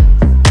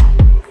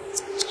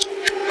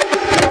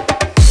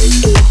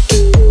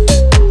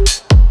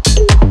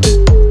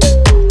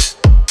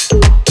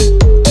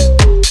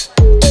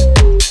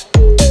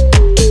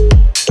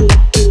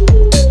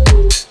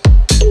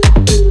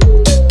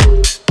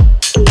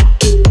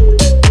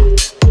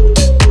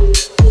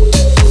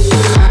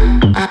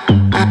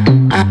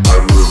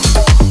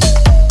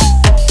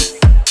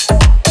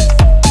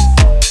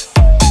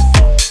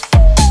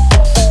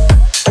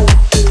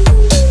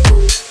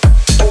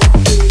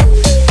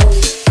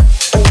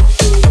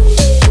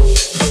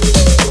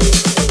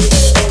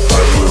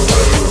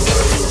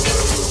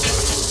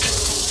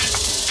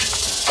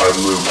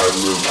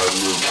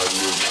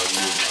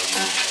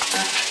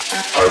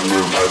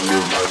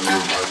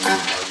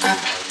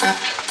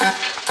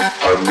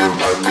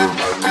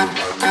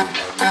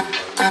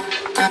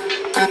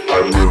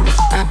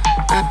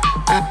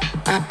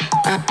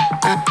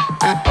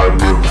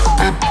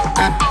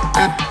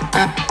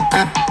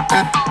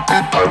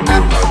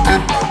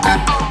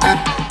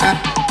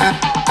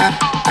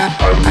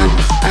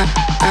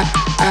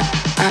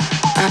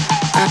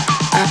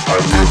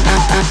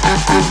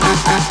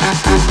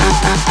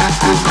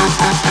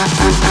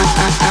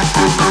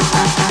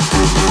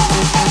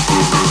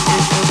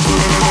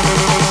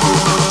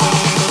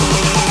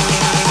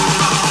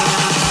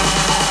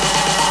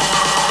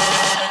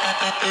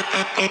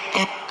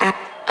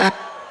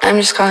 I'm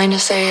just calling to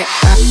say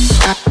I'm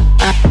loose.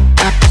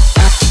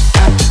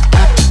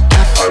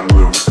 I'm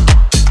loose.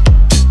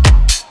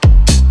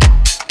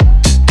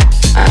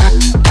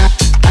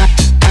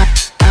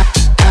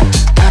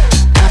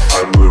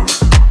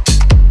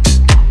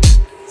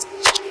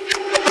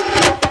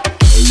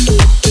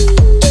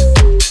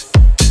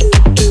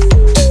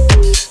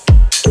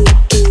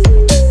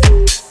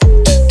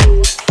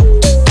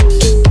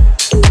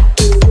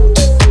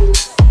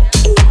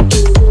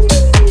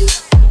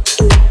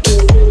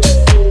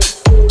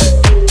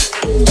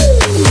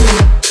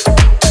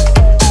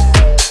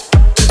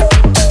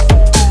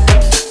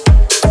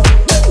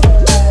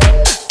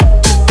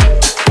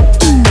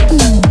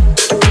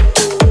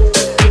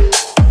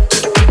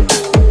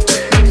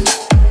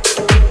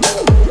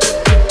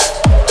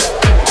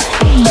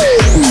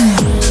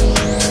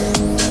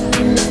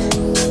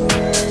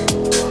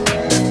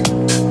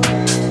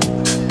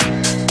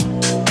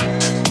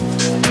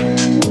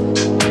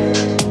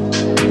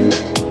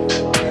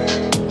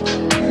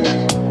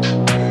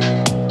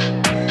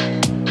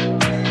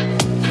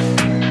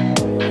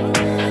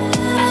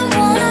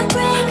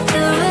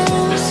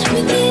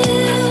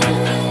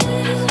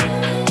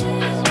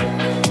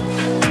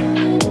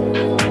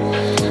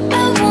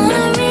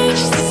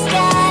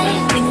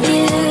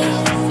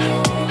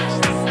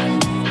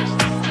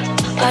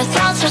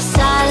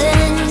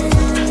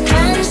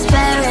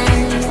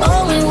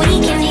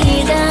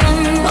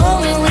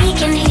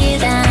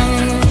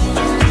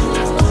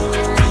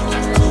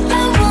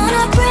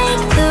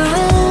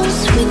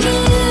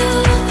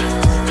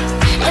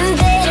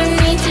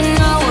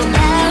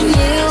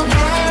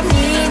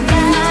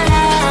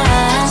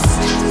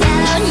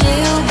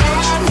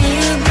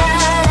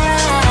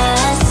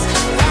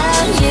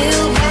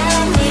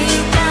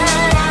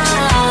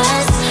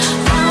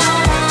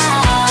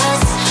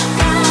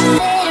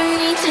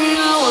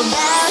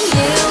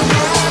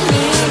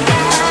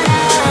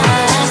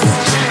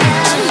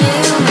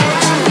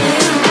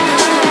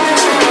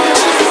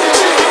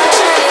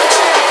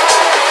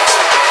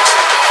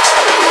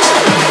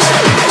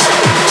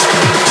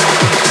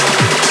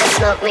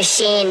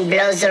 Machine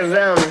blows a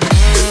room.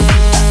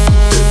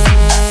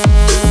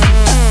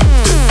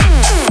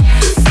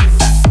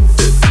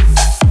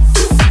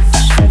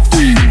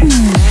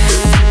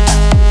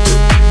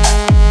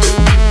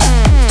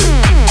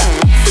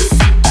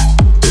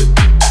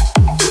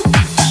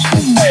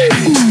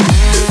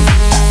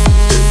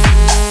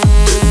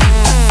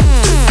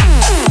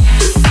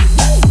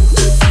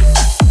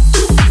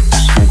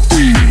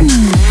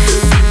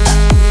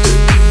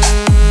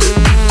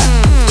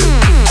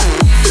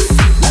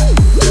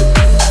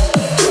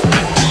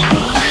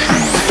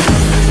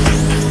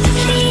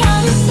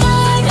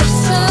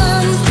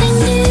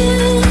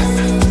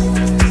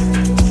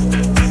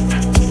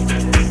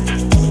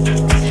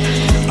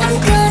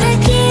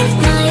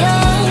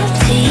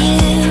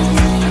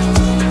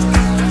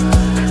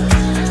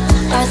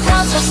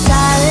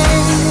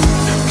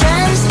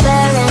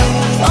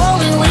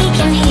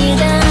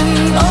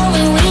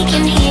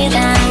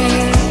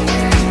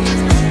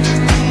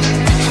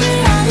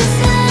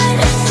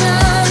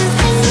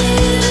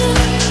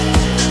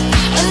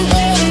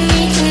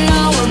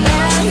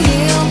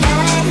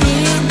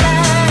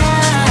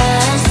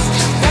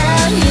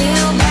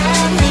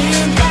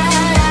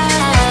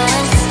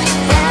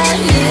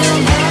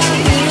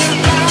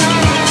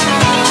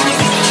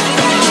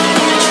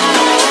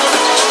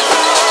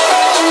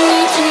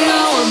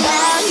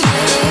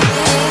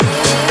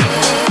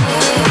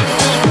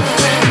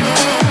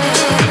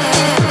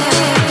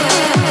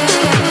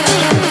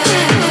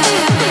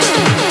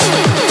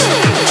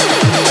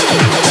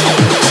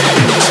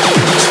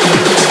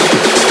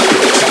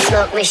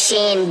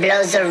 machine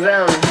blows a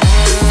room.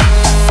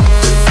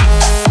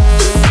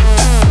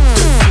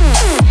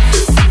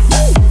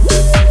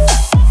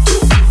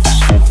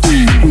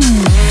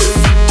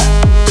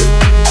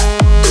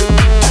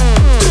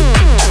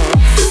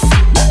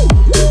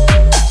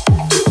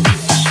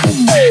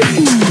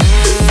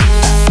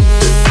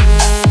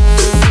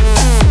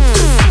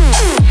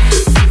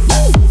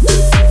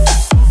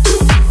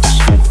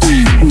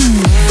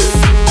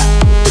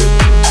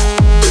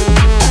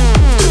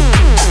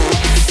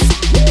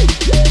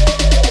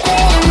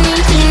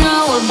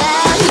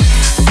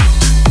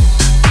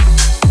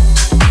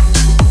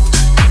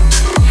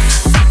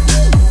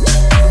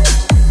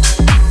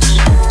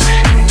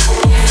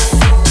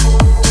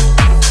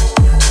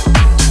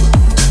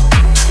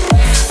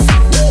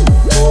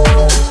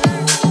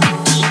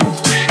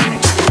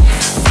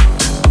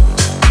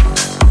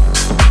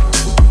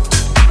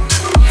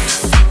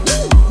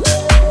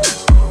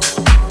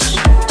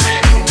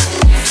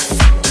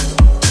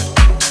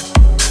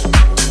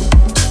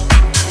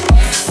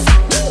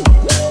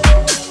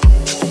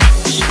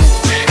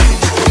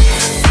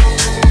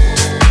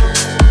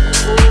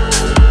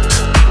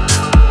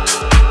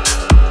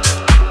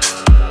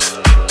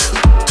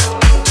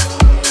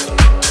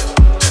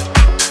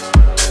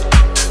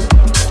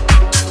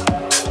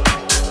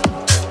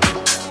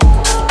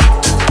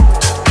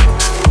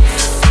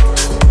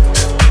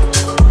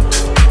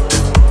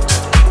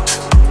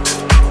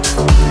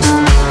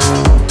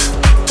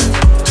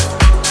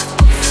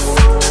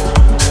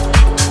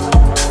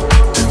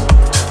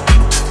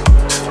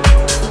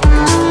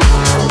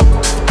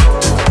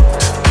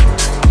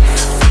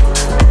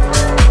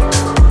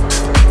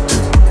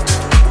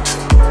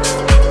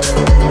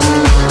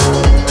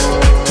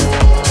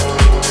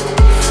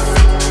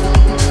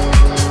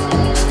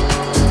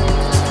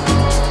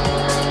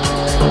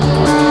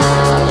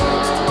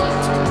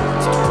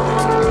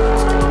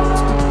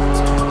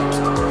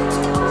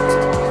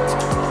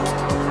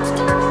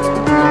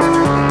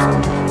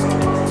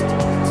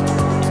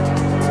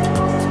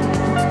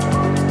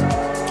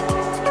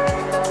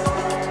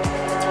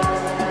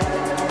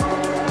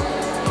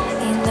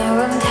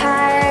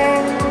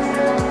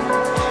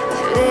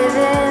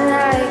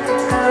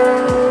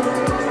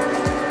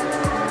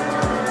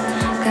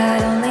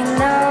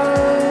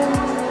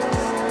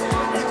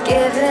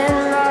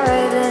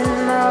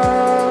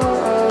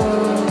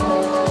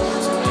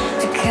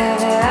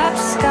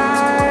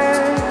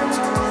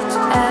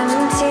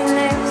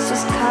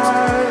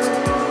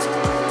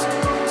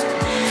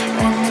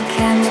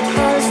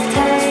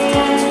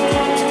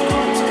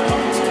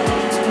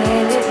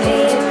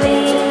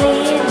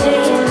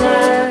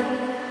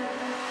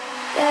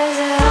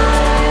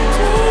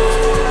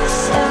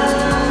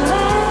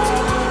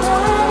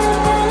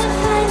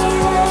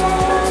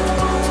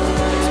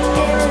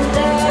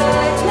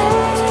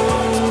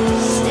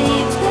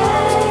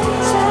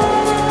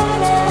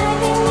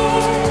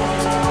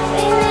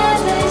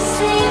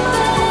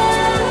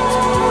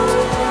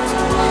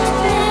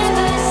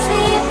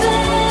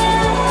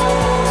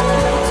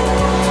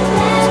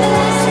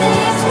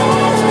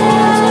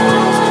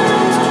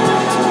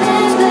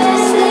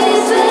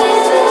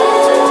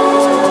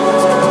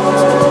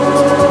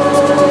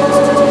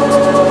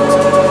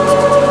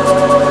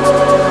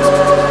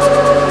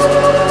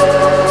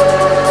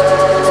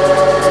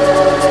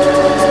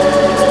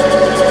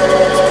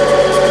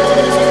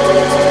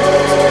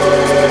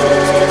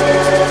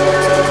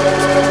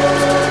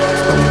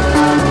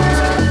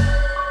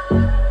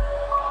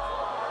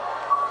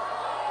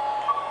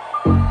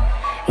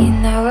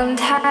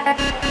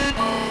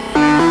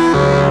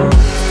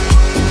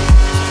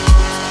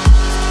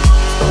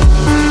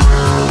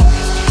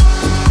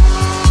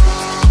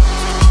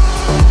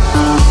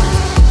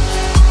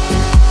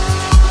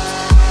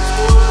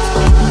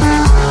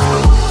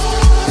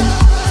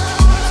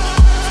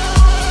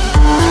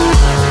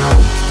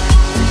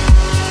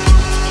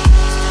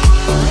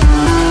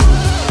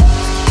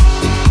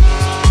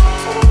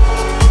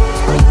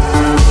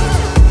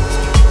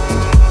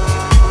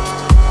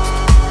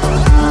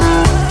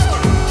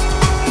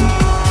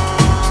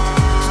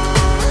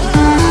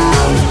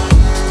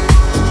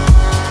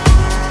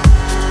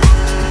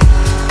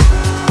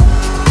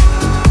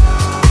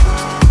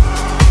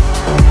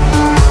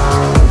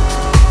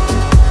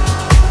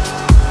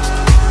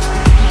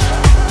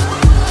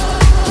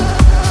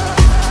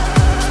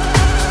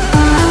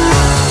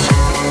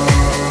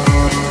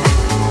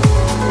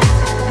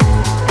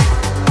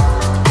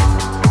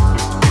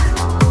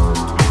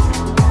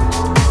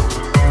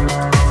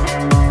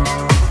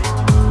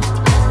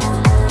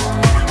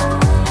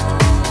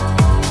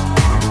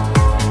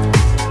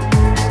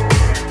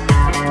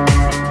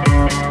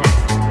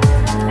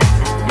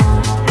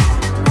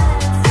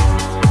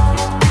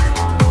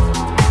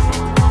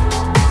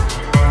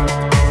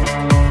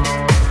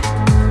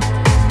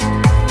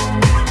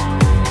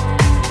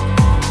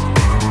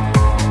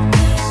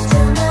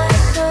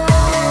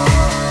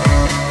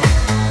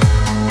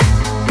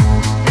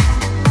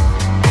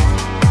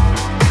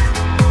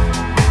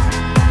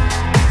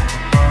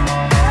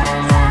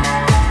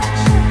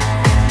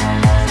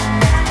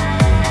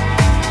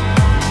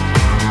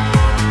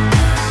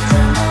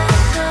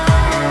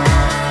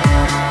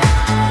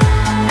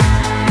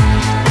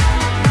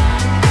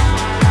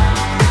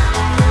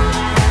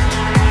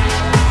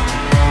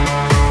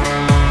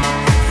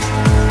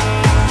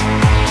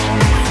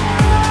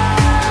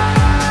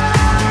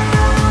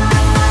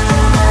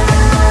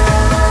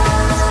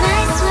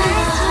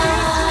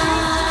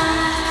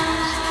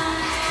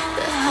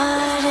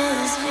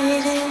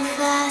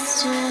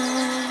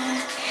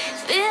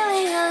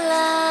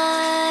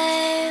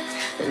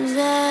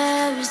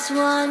 just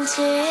wanted.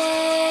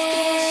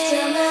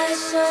 Still my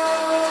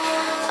soul,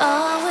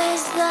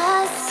 always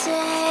the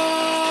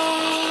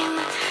same.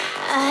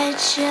 I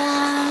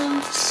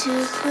jump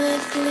too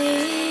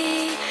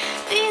quickly.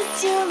 Be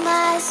still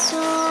my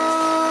soul.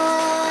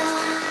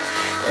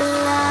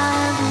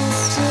 Love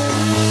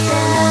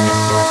mysterious.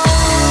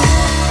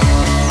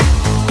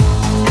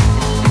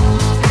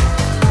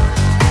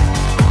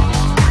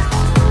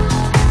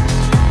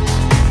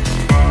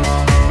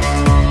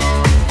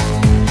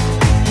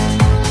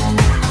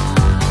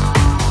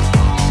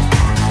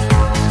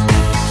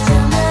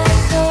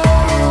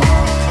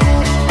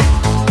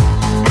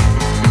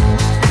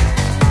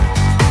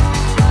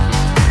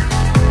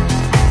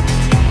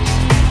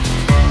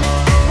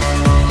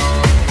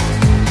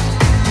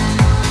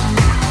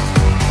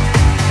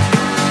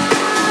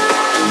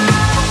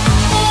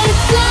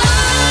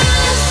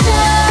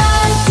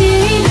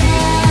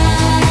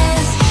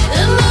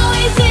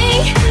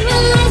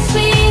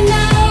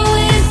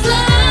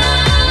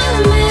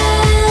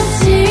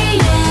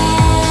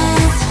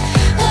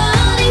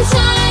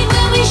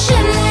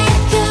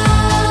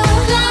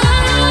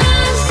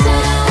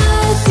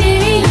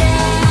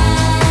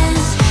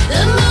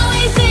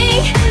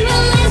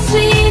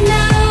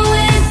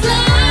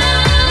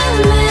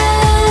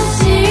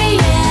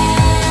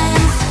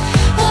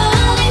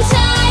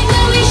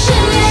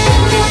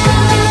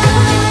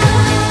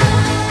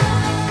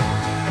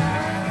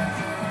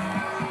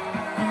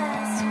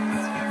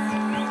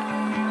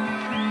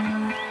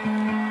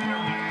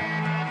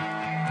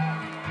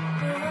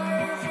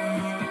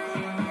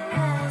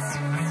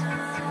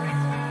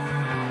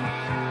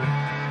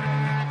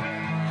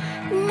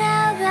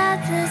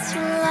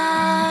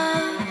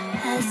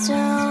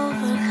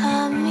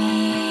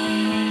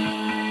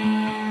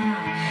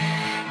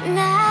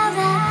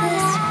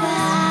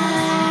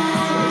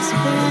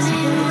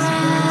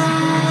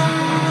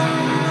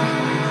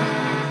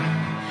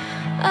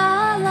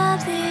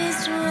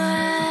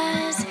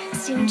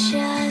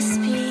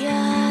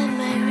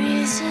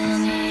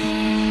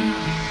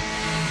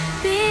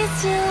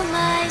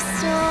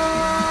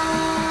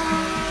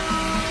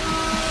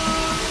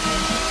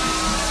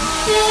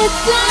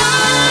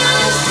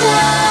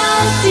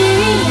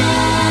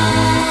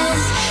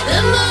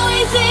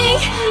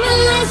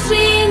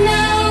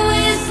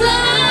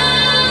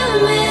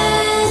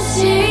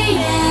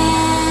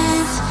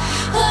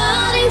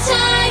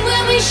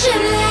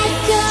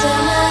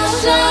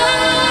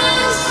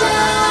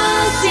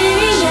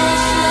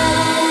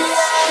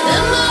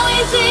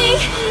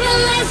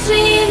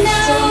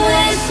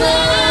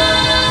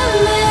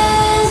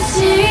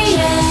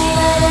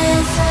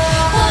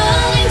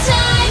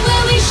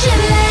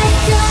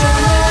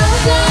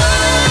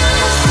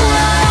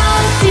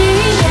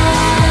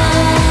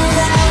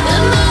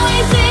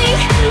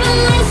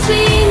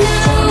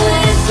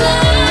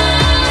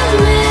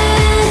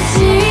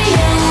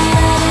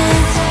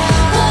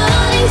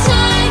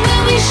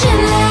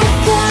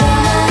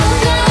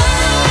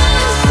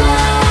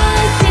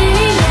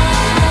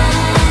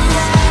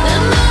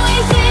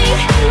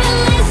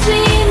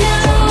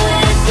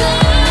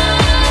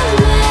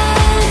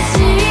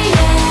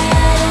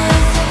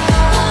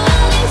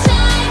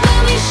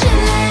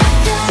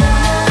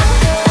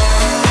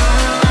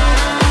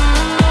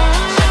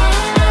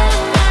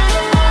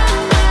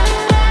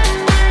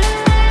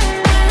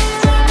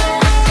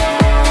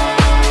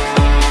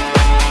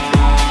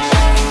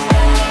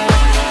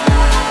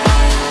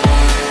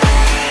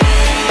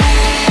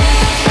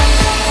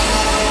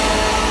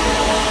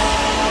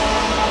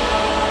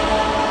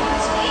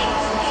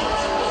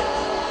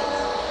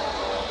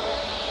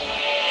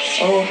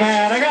 Oh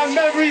man, I got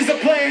memories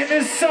of playing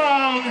this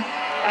song,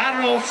 I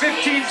don't know,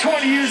 15,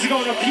 20 years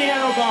ago in a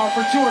piano bar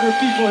for 200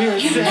 people here in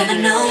San Diego. You never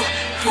know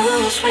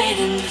who's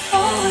waiting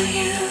for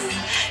you.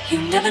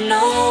 You never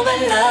know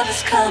when love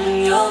is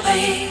coming your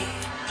way.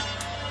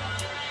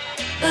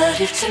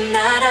 But if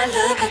tonight I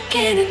look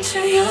again into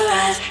your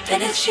eyes,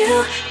 then it's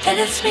you, then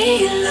it's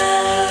me,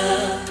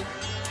 love.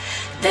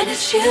 Then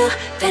it's you,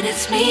 then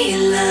it's me,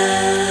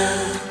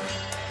 love.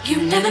 You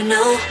never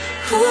know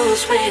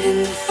who's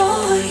waiting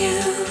for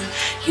you.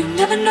 You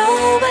never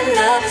know when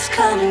love is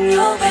coming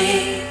your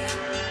way.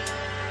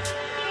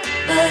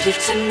 But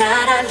if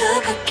tonight I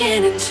look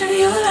again into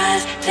your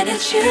eyes, then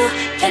it's you,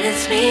 then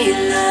it's me,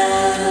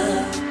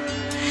 love.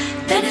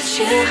 Then it's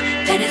you,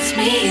 then it's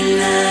me,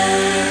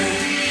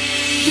 love.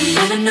 You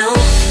never know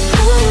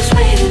who's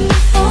waiting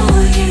for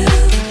you.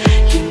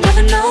 You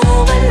never know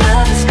when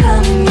love is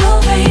coming your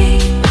way.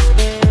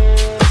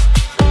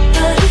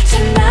 But if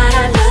tonight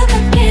I look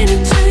again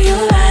into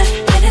your eyes,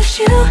 then it's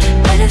you,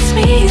 then it's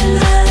me,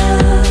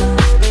 love.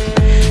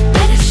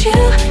 Then it's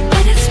you,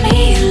 then it's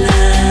me,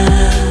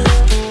 love.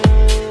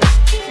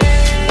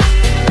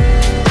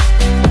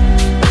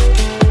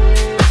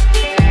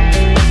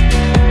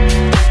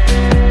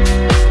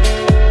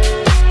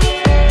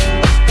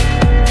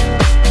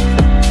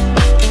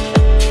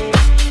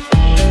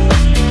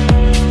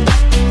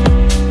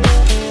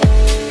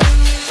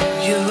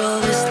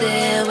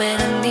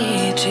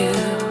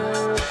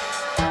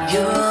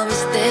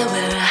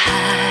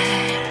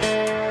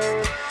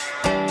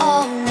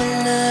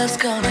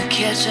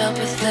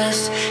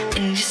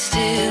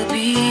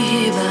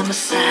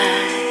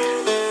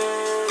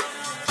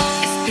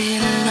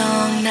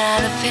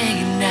 night of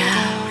hanging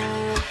out.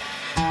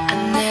 I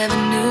never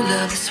knew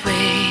love this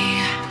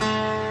way.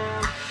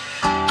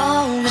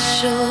 Oh, it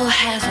sure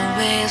has a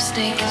way of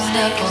sneaking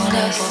up on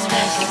us.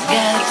 You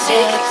gotta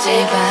take it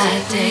day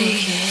by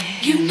day.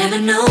 You never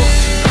know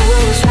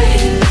who's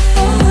waiting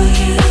for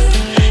you.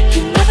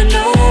 You never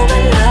know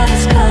when love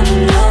is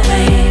coming your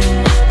way.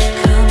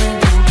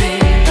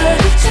 But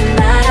if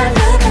tonight I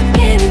look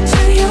again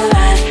into your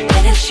eyes,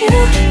 and it's you,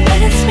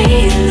 and it's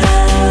me,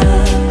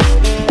 love.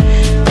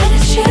 And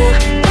it's you,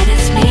 and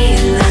it's me,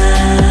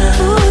 love.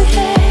 Ooh,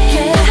 yeah.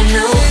 You never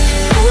know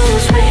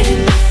who's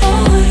waiting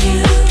for you.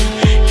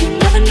 You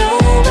never know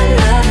when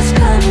love is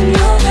coming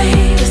your way.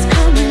 It's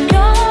coming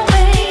your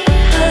way.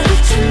 But if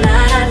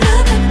tonight I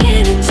look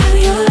again into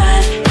your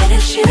eyes, and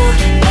it's you,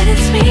 and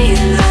it's me,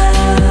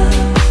 love.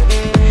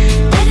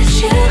 And it's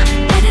you,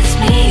 and it's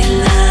me,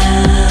 love.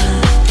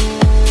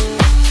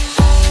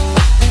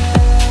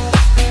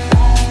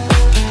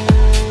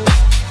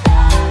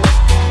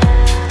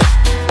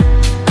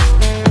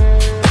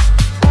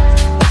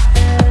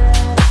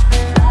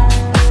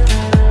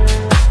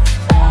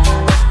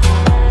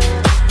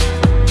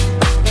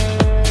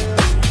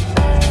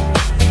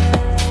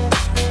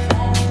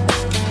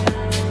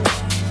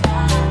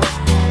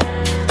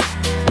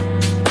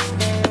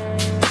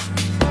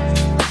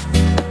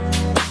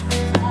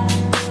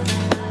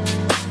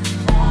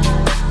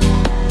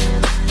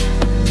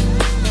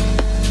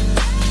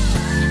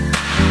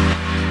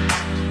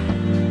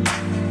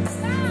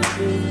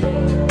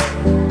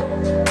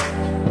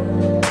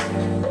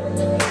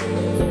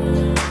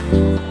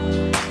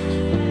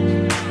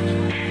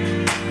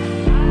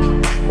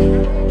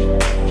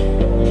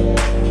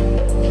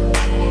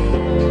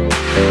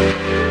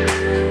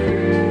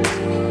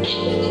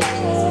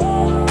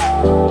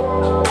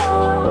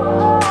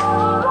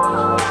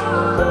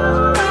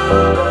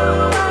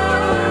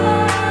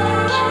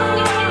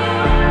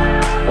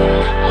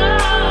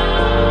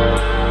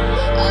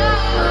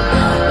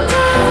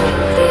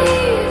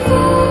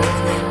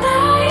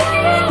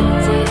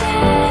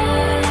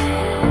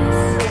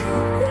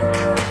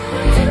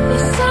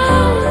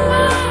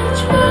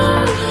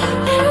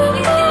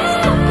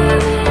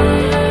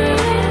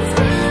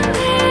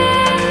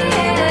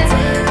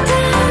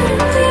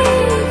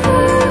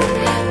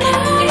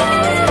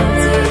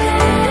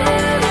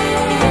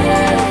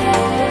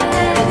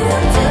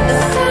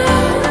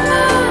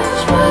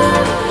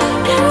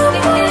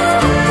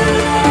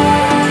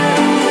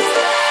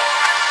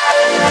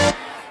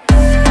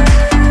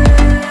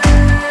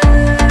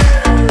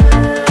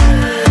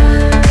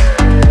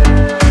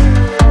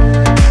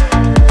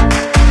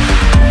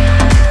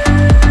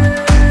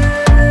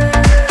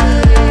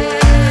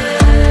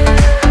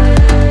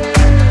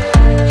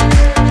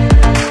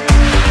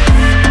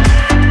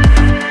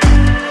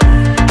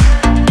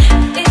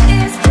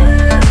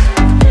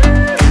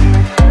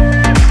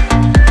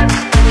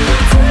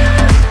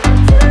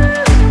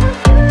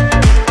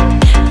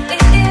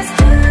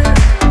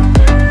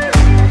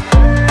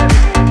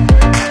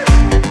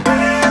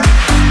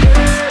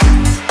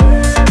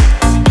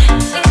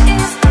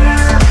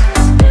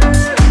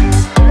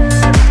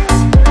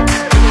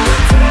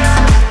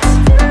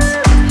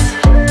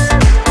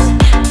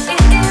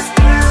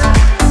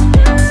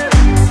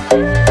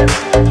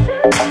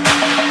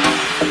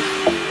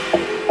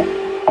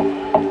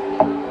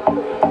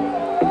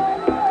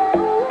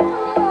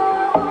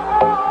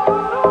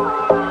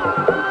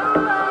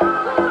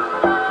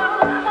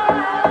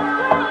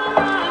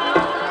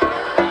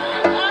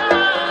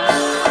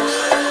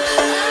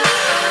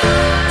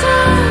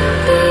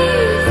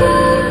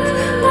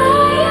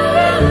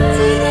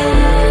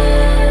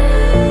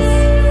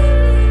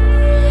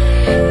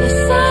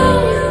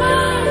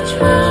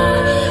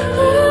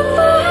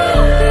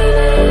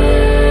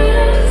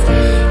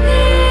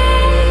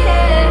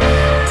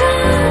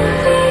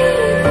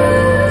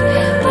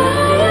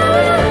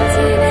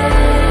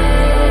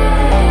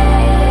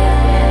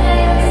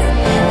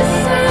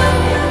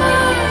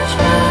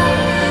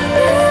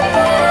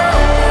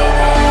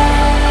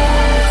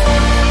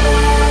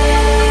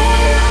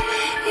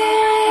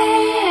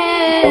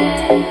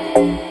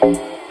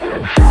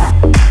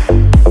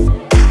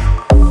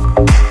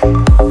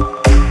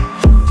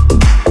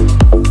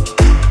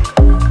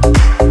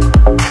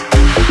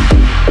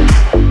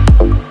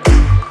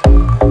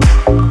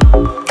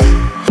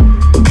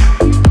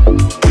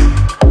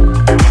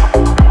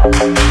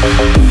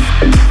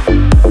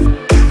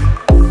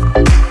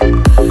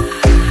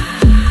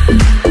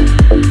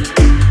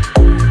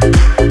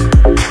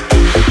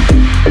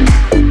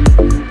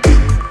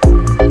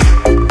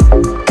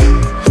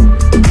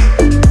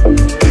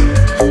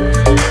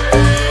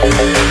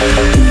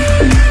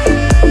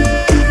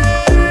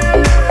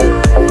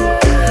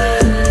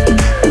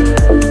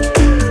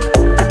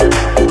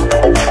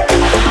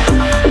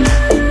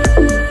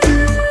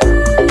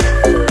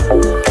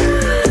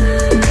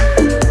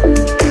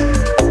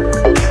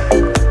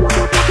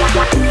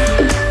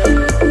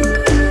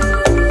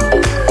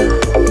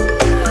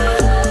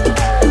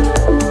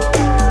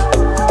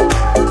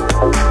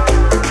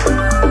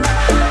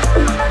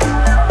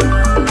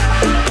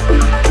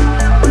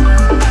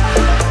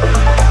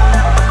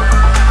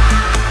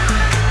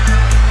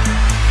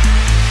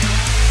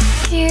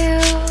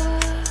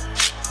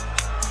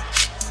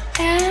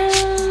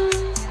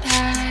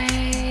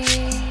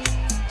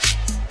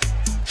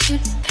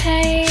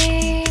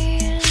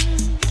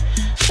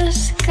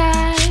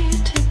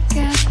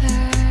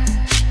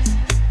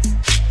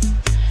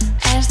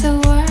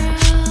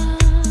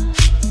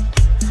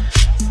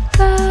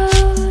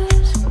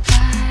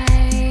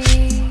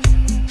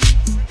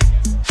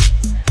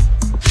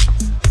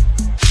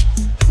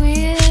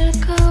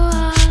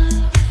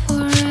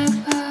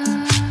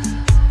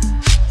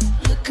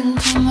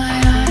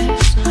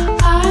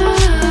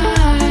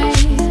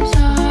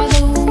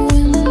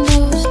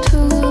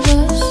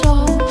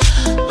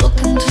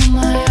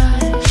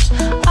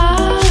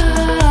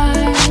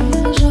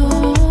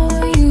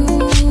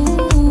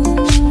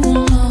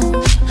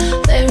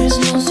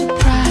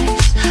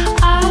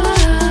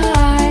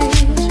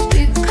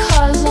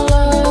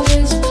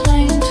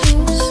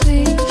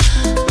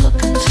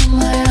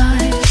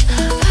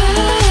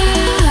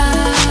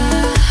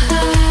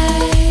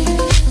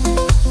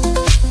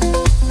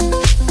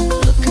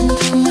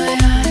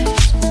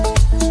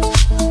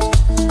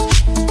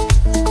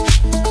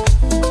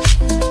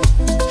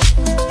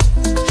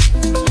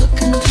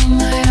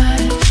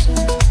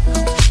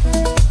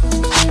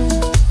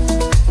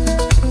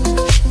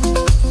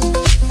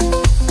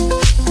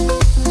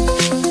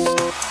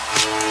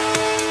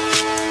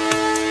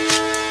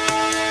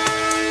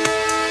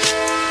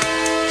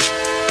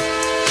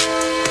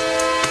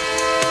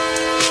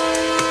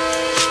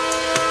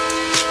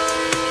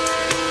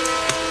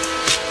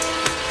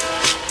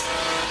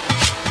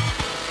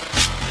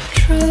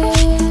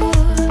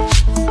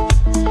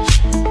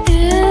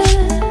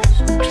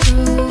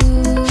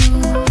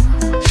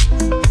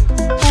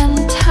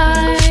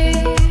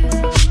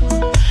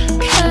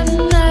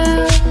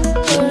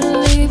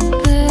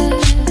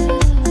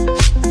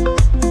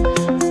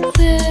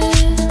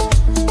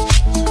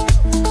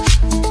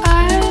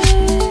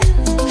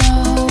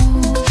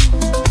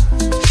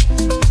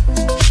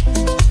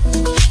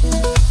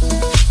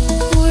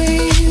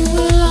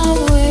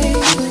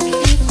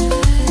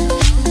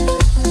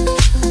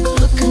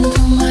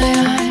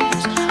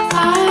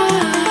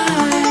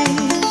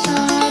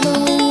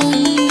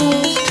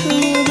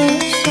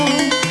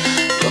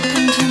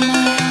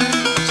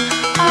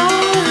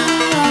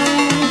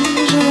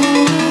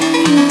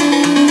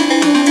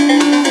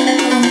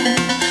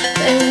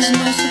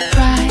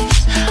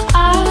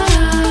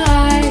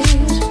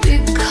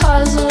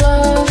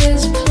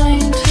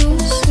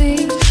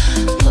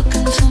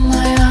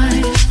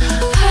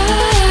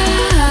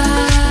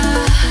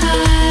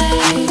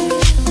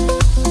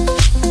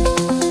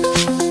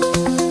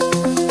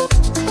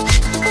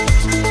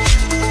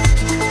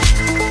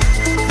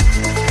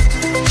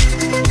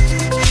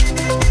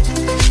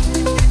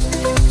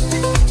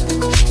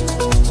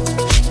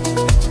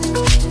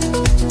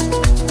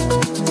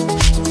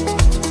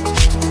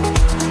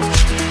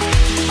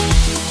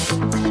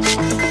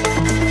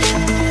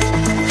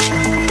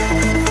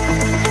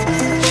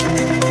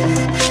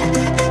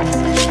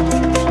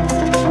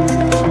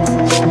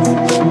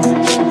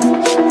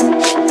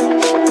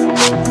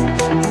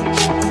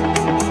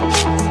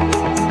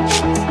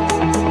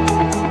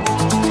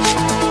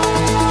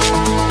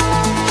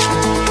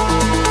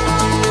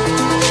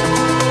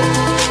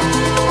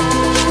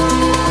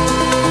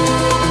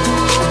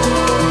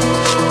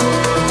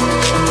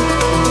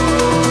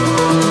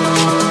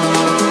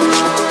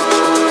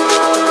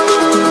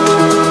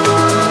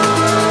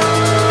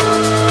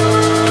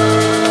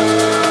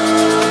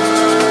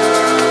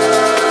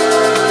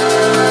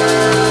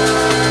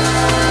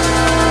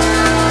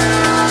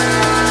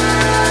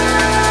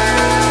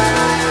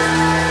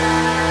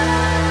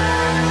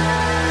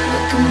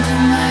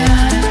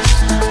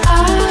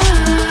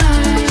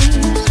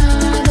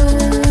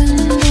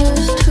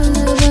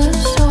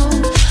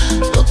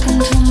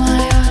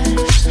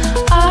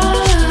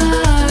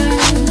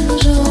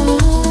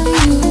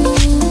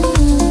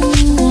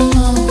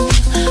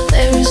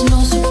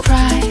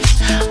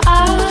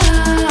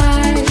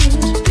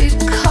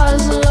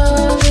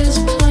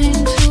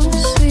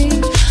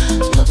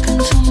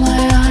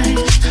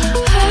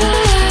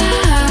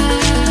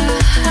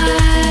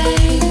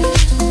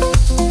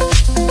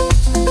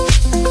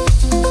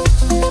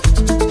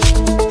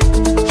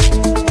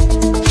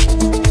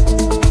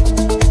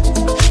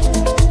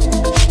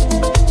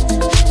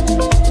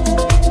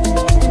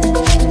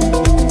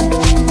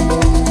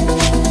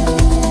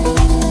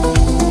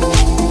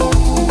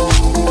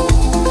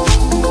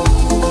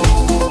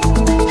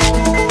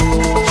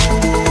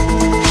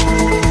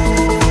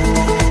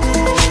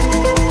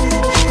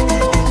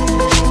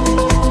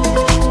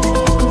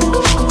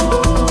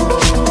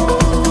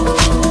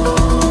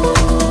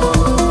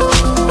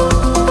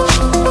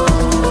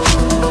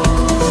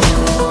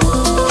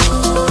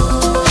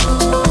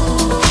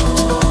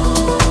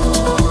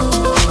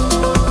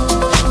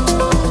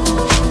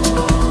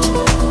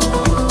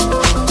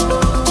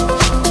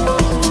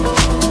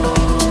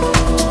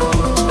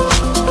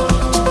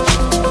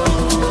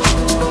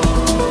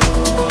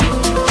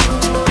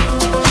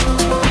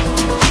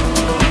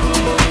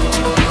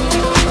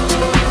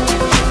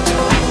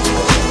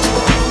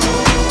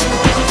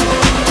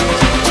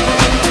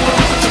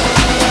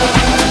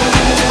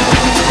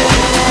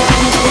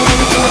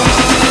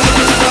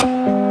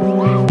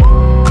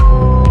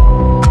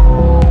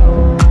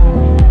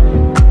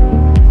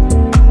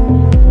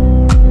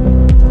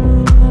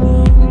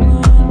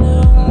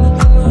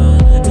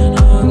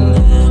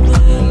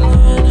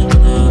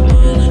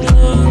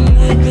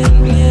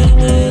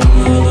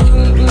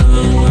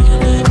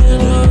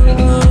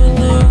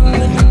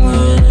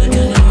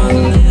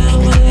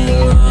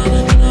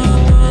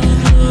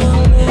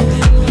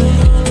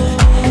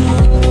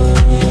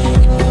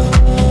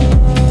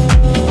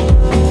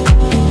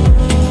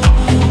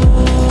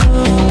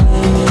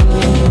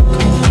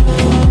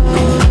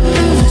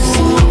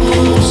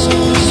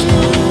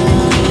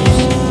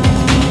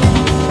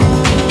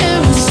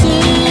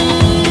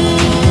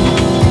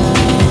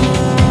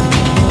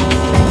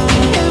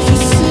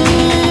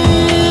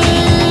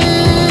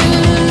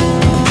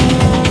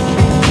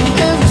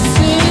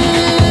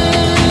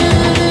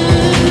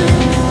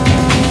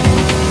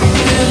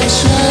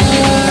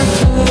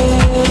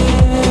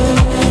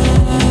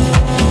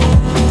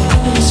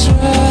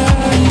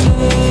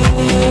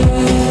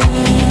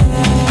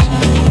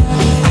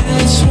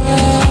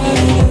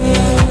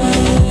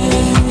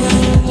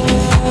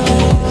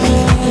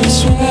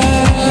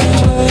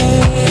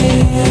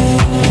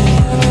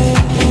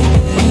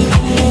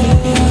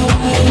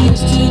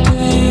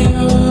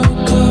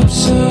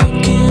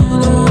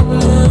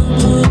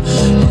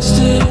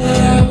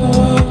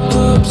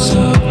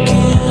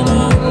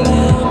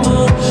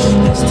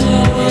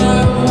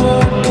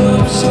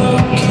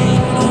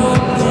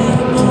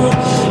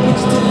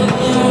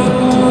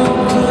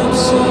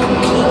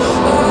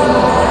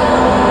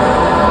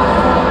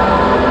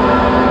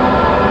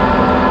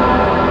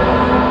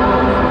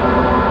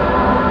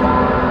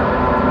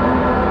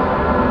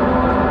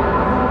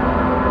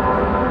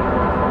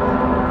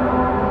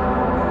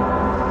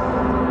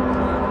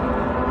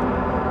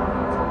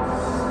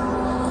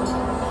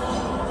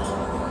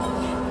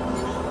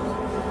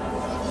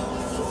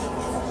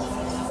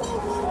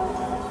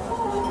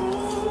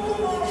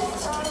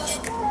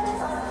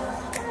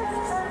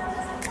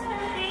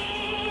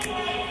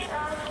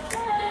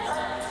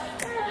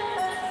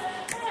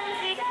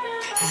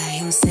 I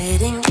am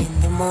sitting in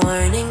the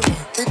morning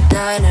at the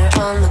diner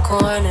on the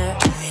corner.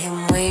 I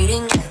am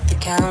waiting at the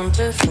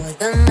counter for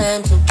the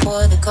man to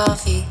pour the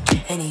coffee,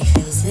 and he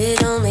fills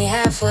it only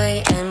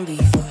halfway. And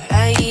before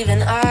I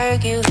even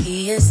argue,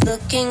 he is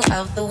looking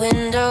out the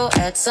window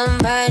at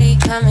somebody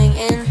coming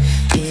in.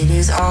 It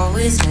is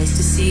always nice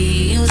to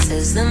see you,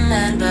 says the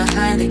man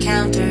behind the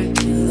counter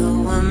to the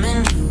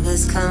woman who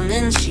was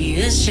coming. She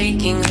is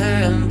shaking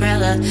her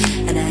umbrella,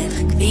 and I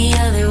look the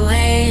other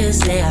way as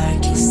they are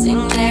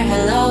kissing their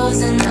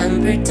hellos, and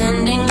I'm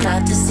pretending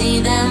not to see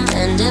them,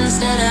 and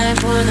instead I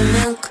pour the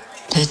milk.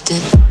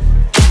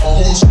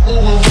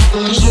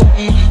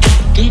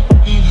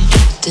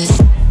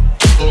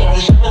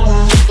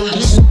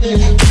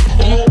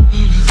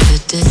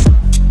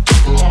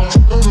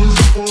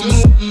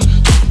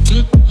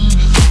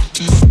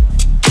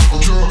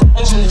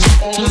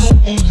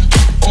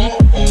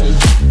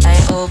 I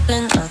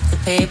open up the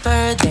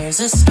paper, there's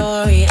a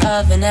story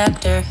of an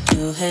actor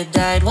who had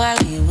died while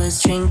he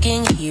was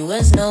drinking. He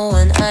was no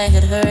one I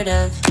had heard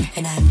of,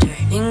 and I'm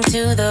turning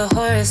to the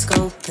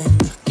horoscope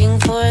and looking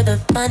for the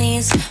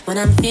bunnies when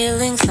I'm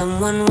feeling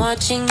someone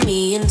watching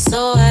me, and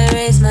so I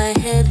raise my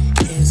head.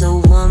 There's a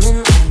woman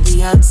on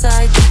the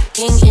outside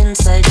looking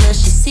inside.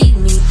 Does she see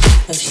me?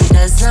 No, she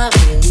does not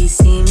really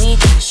see me,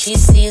 cause she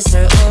sees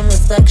her own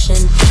reflection,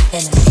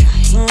 and I'm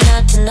trying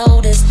not to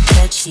notice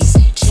that she's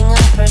hitching up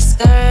her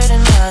skirt,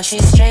 and while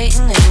she's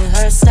straightening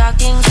her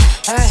stockings,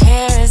 her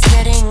hair is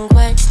getting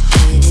wet.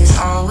 It is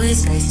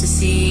always nice to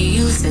see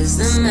you, says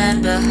the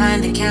man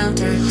behind the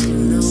counter to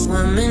the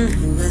woman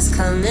who was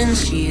coming.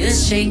 She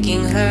is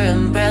shaking her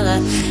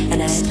umbrella,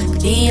 and I look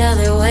the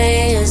other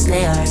way as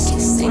they are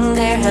kissing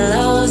their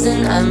hellos,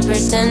 and I'm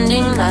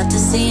pretending not to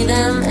see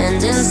them,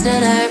 and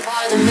instead I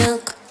pour the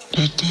milk.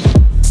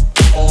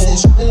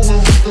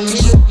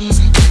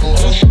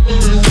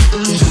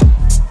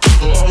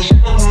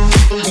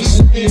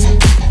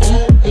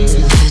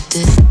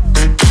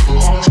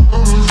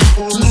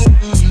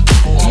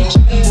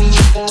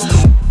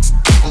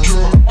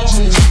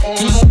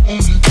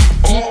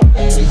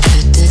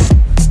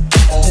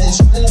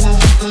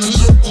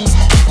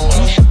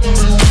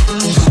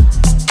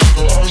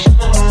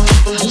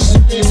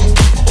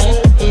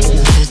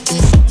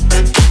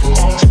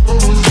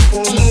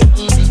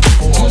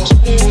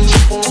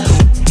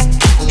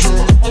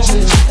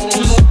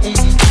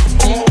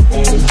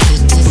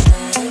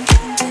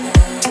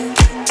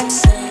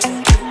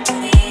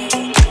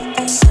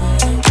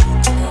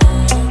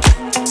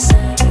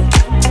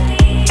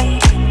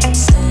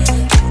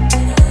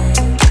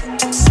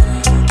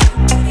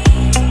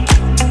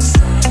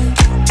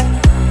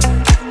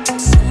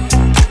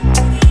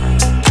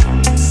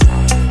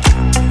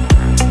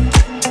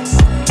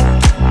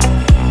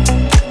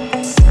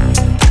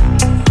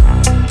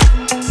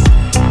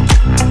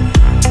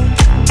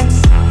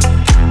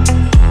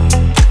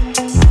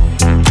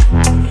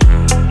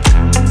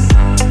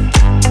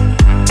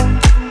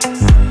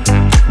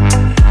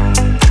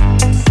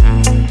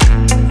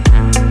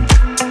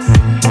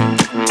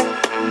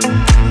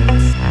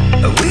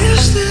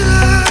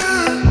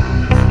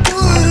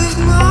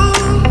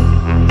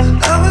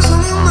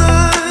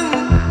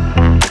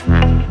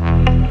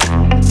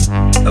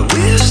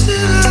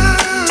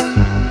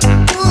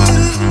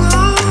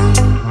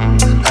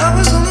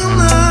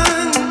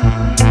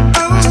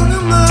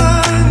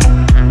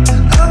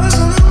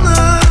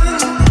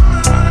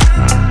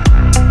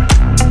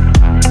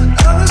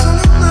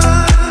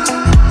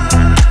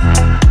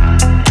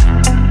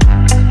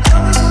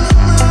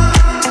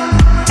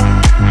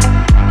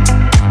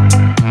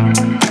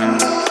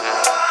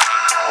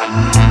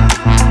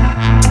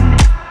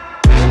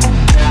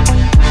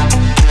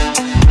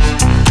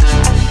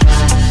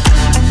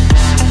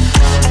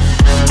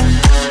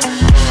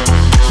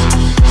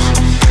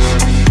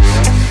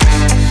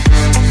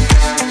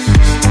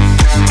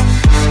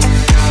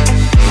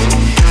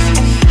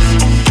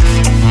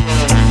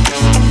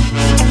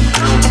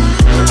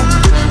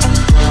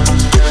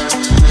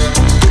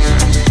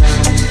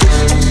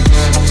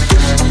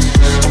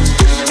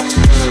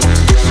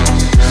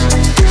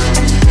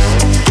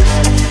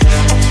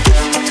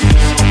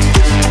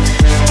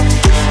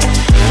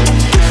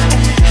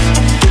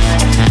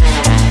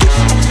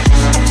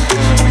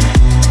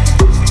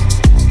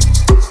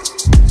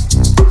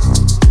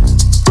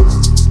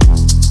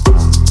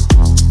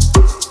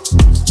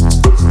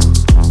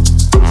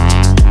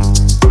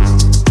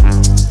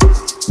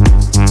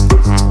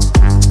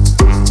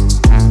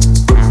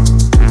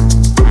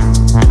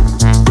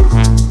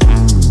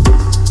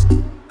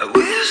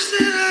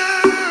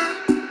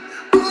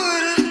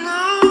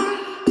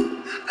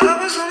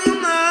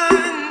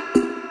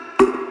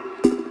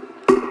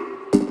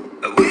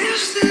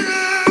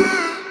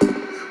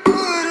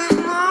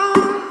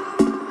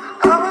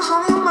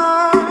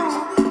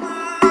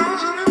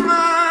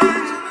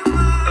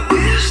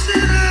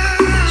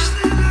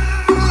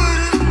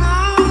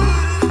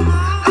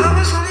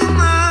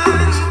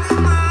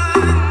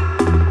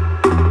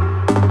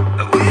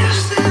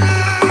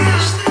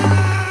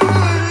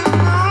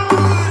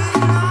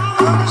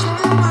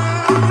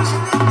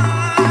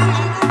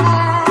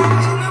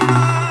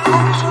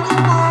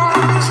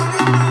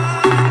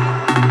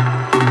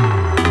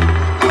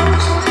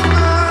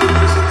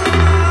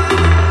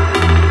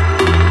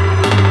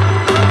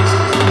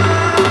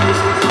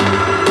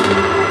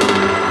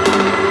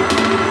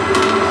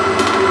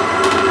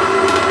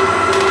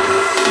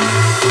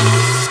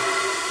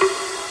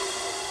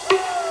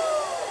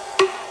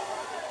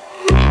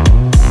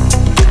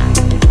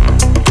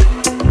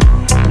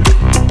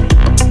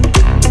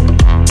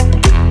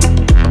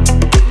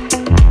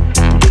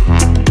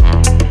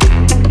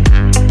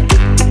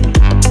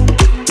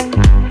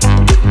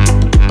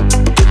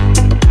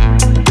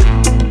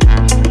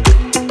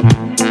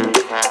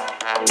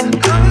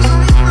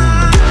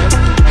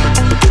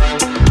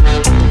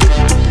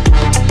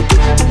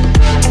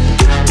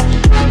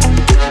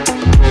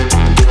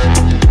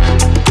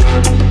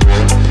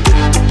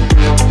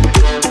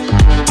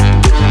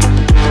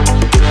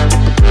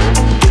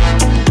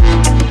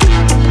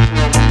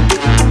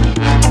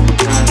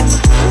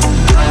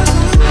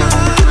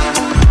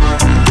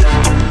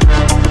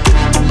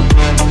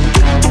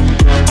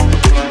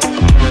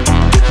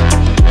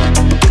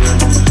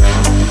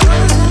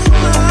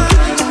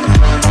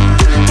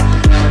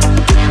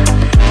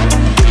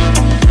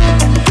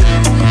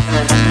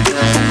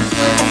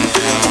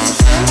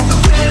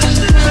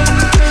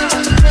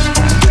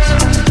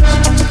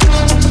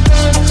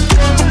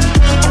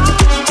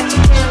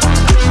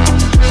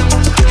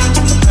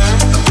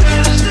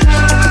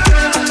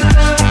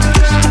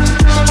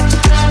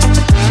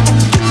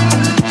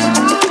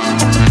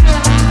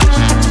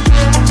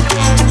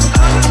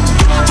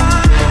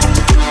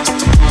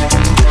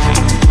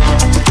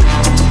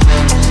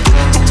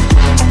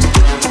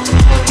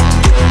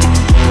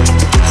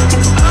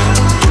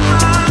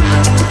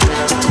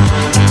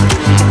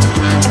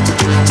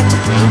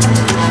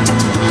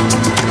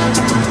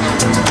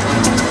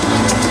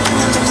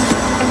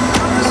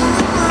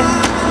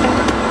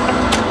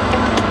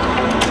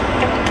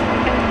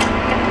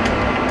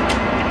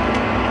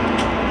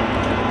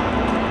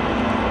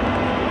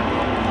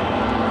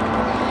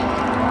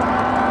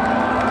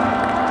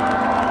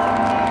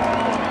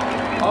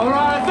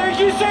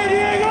 San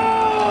Diego!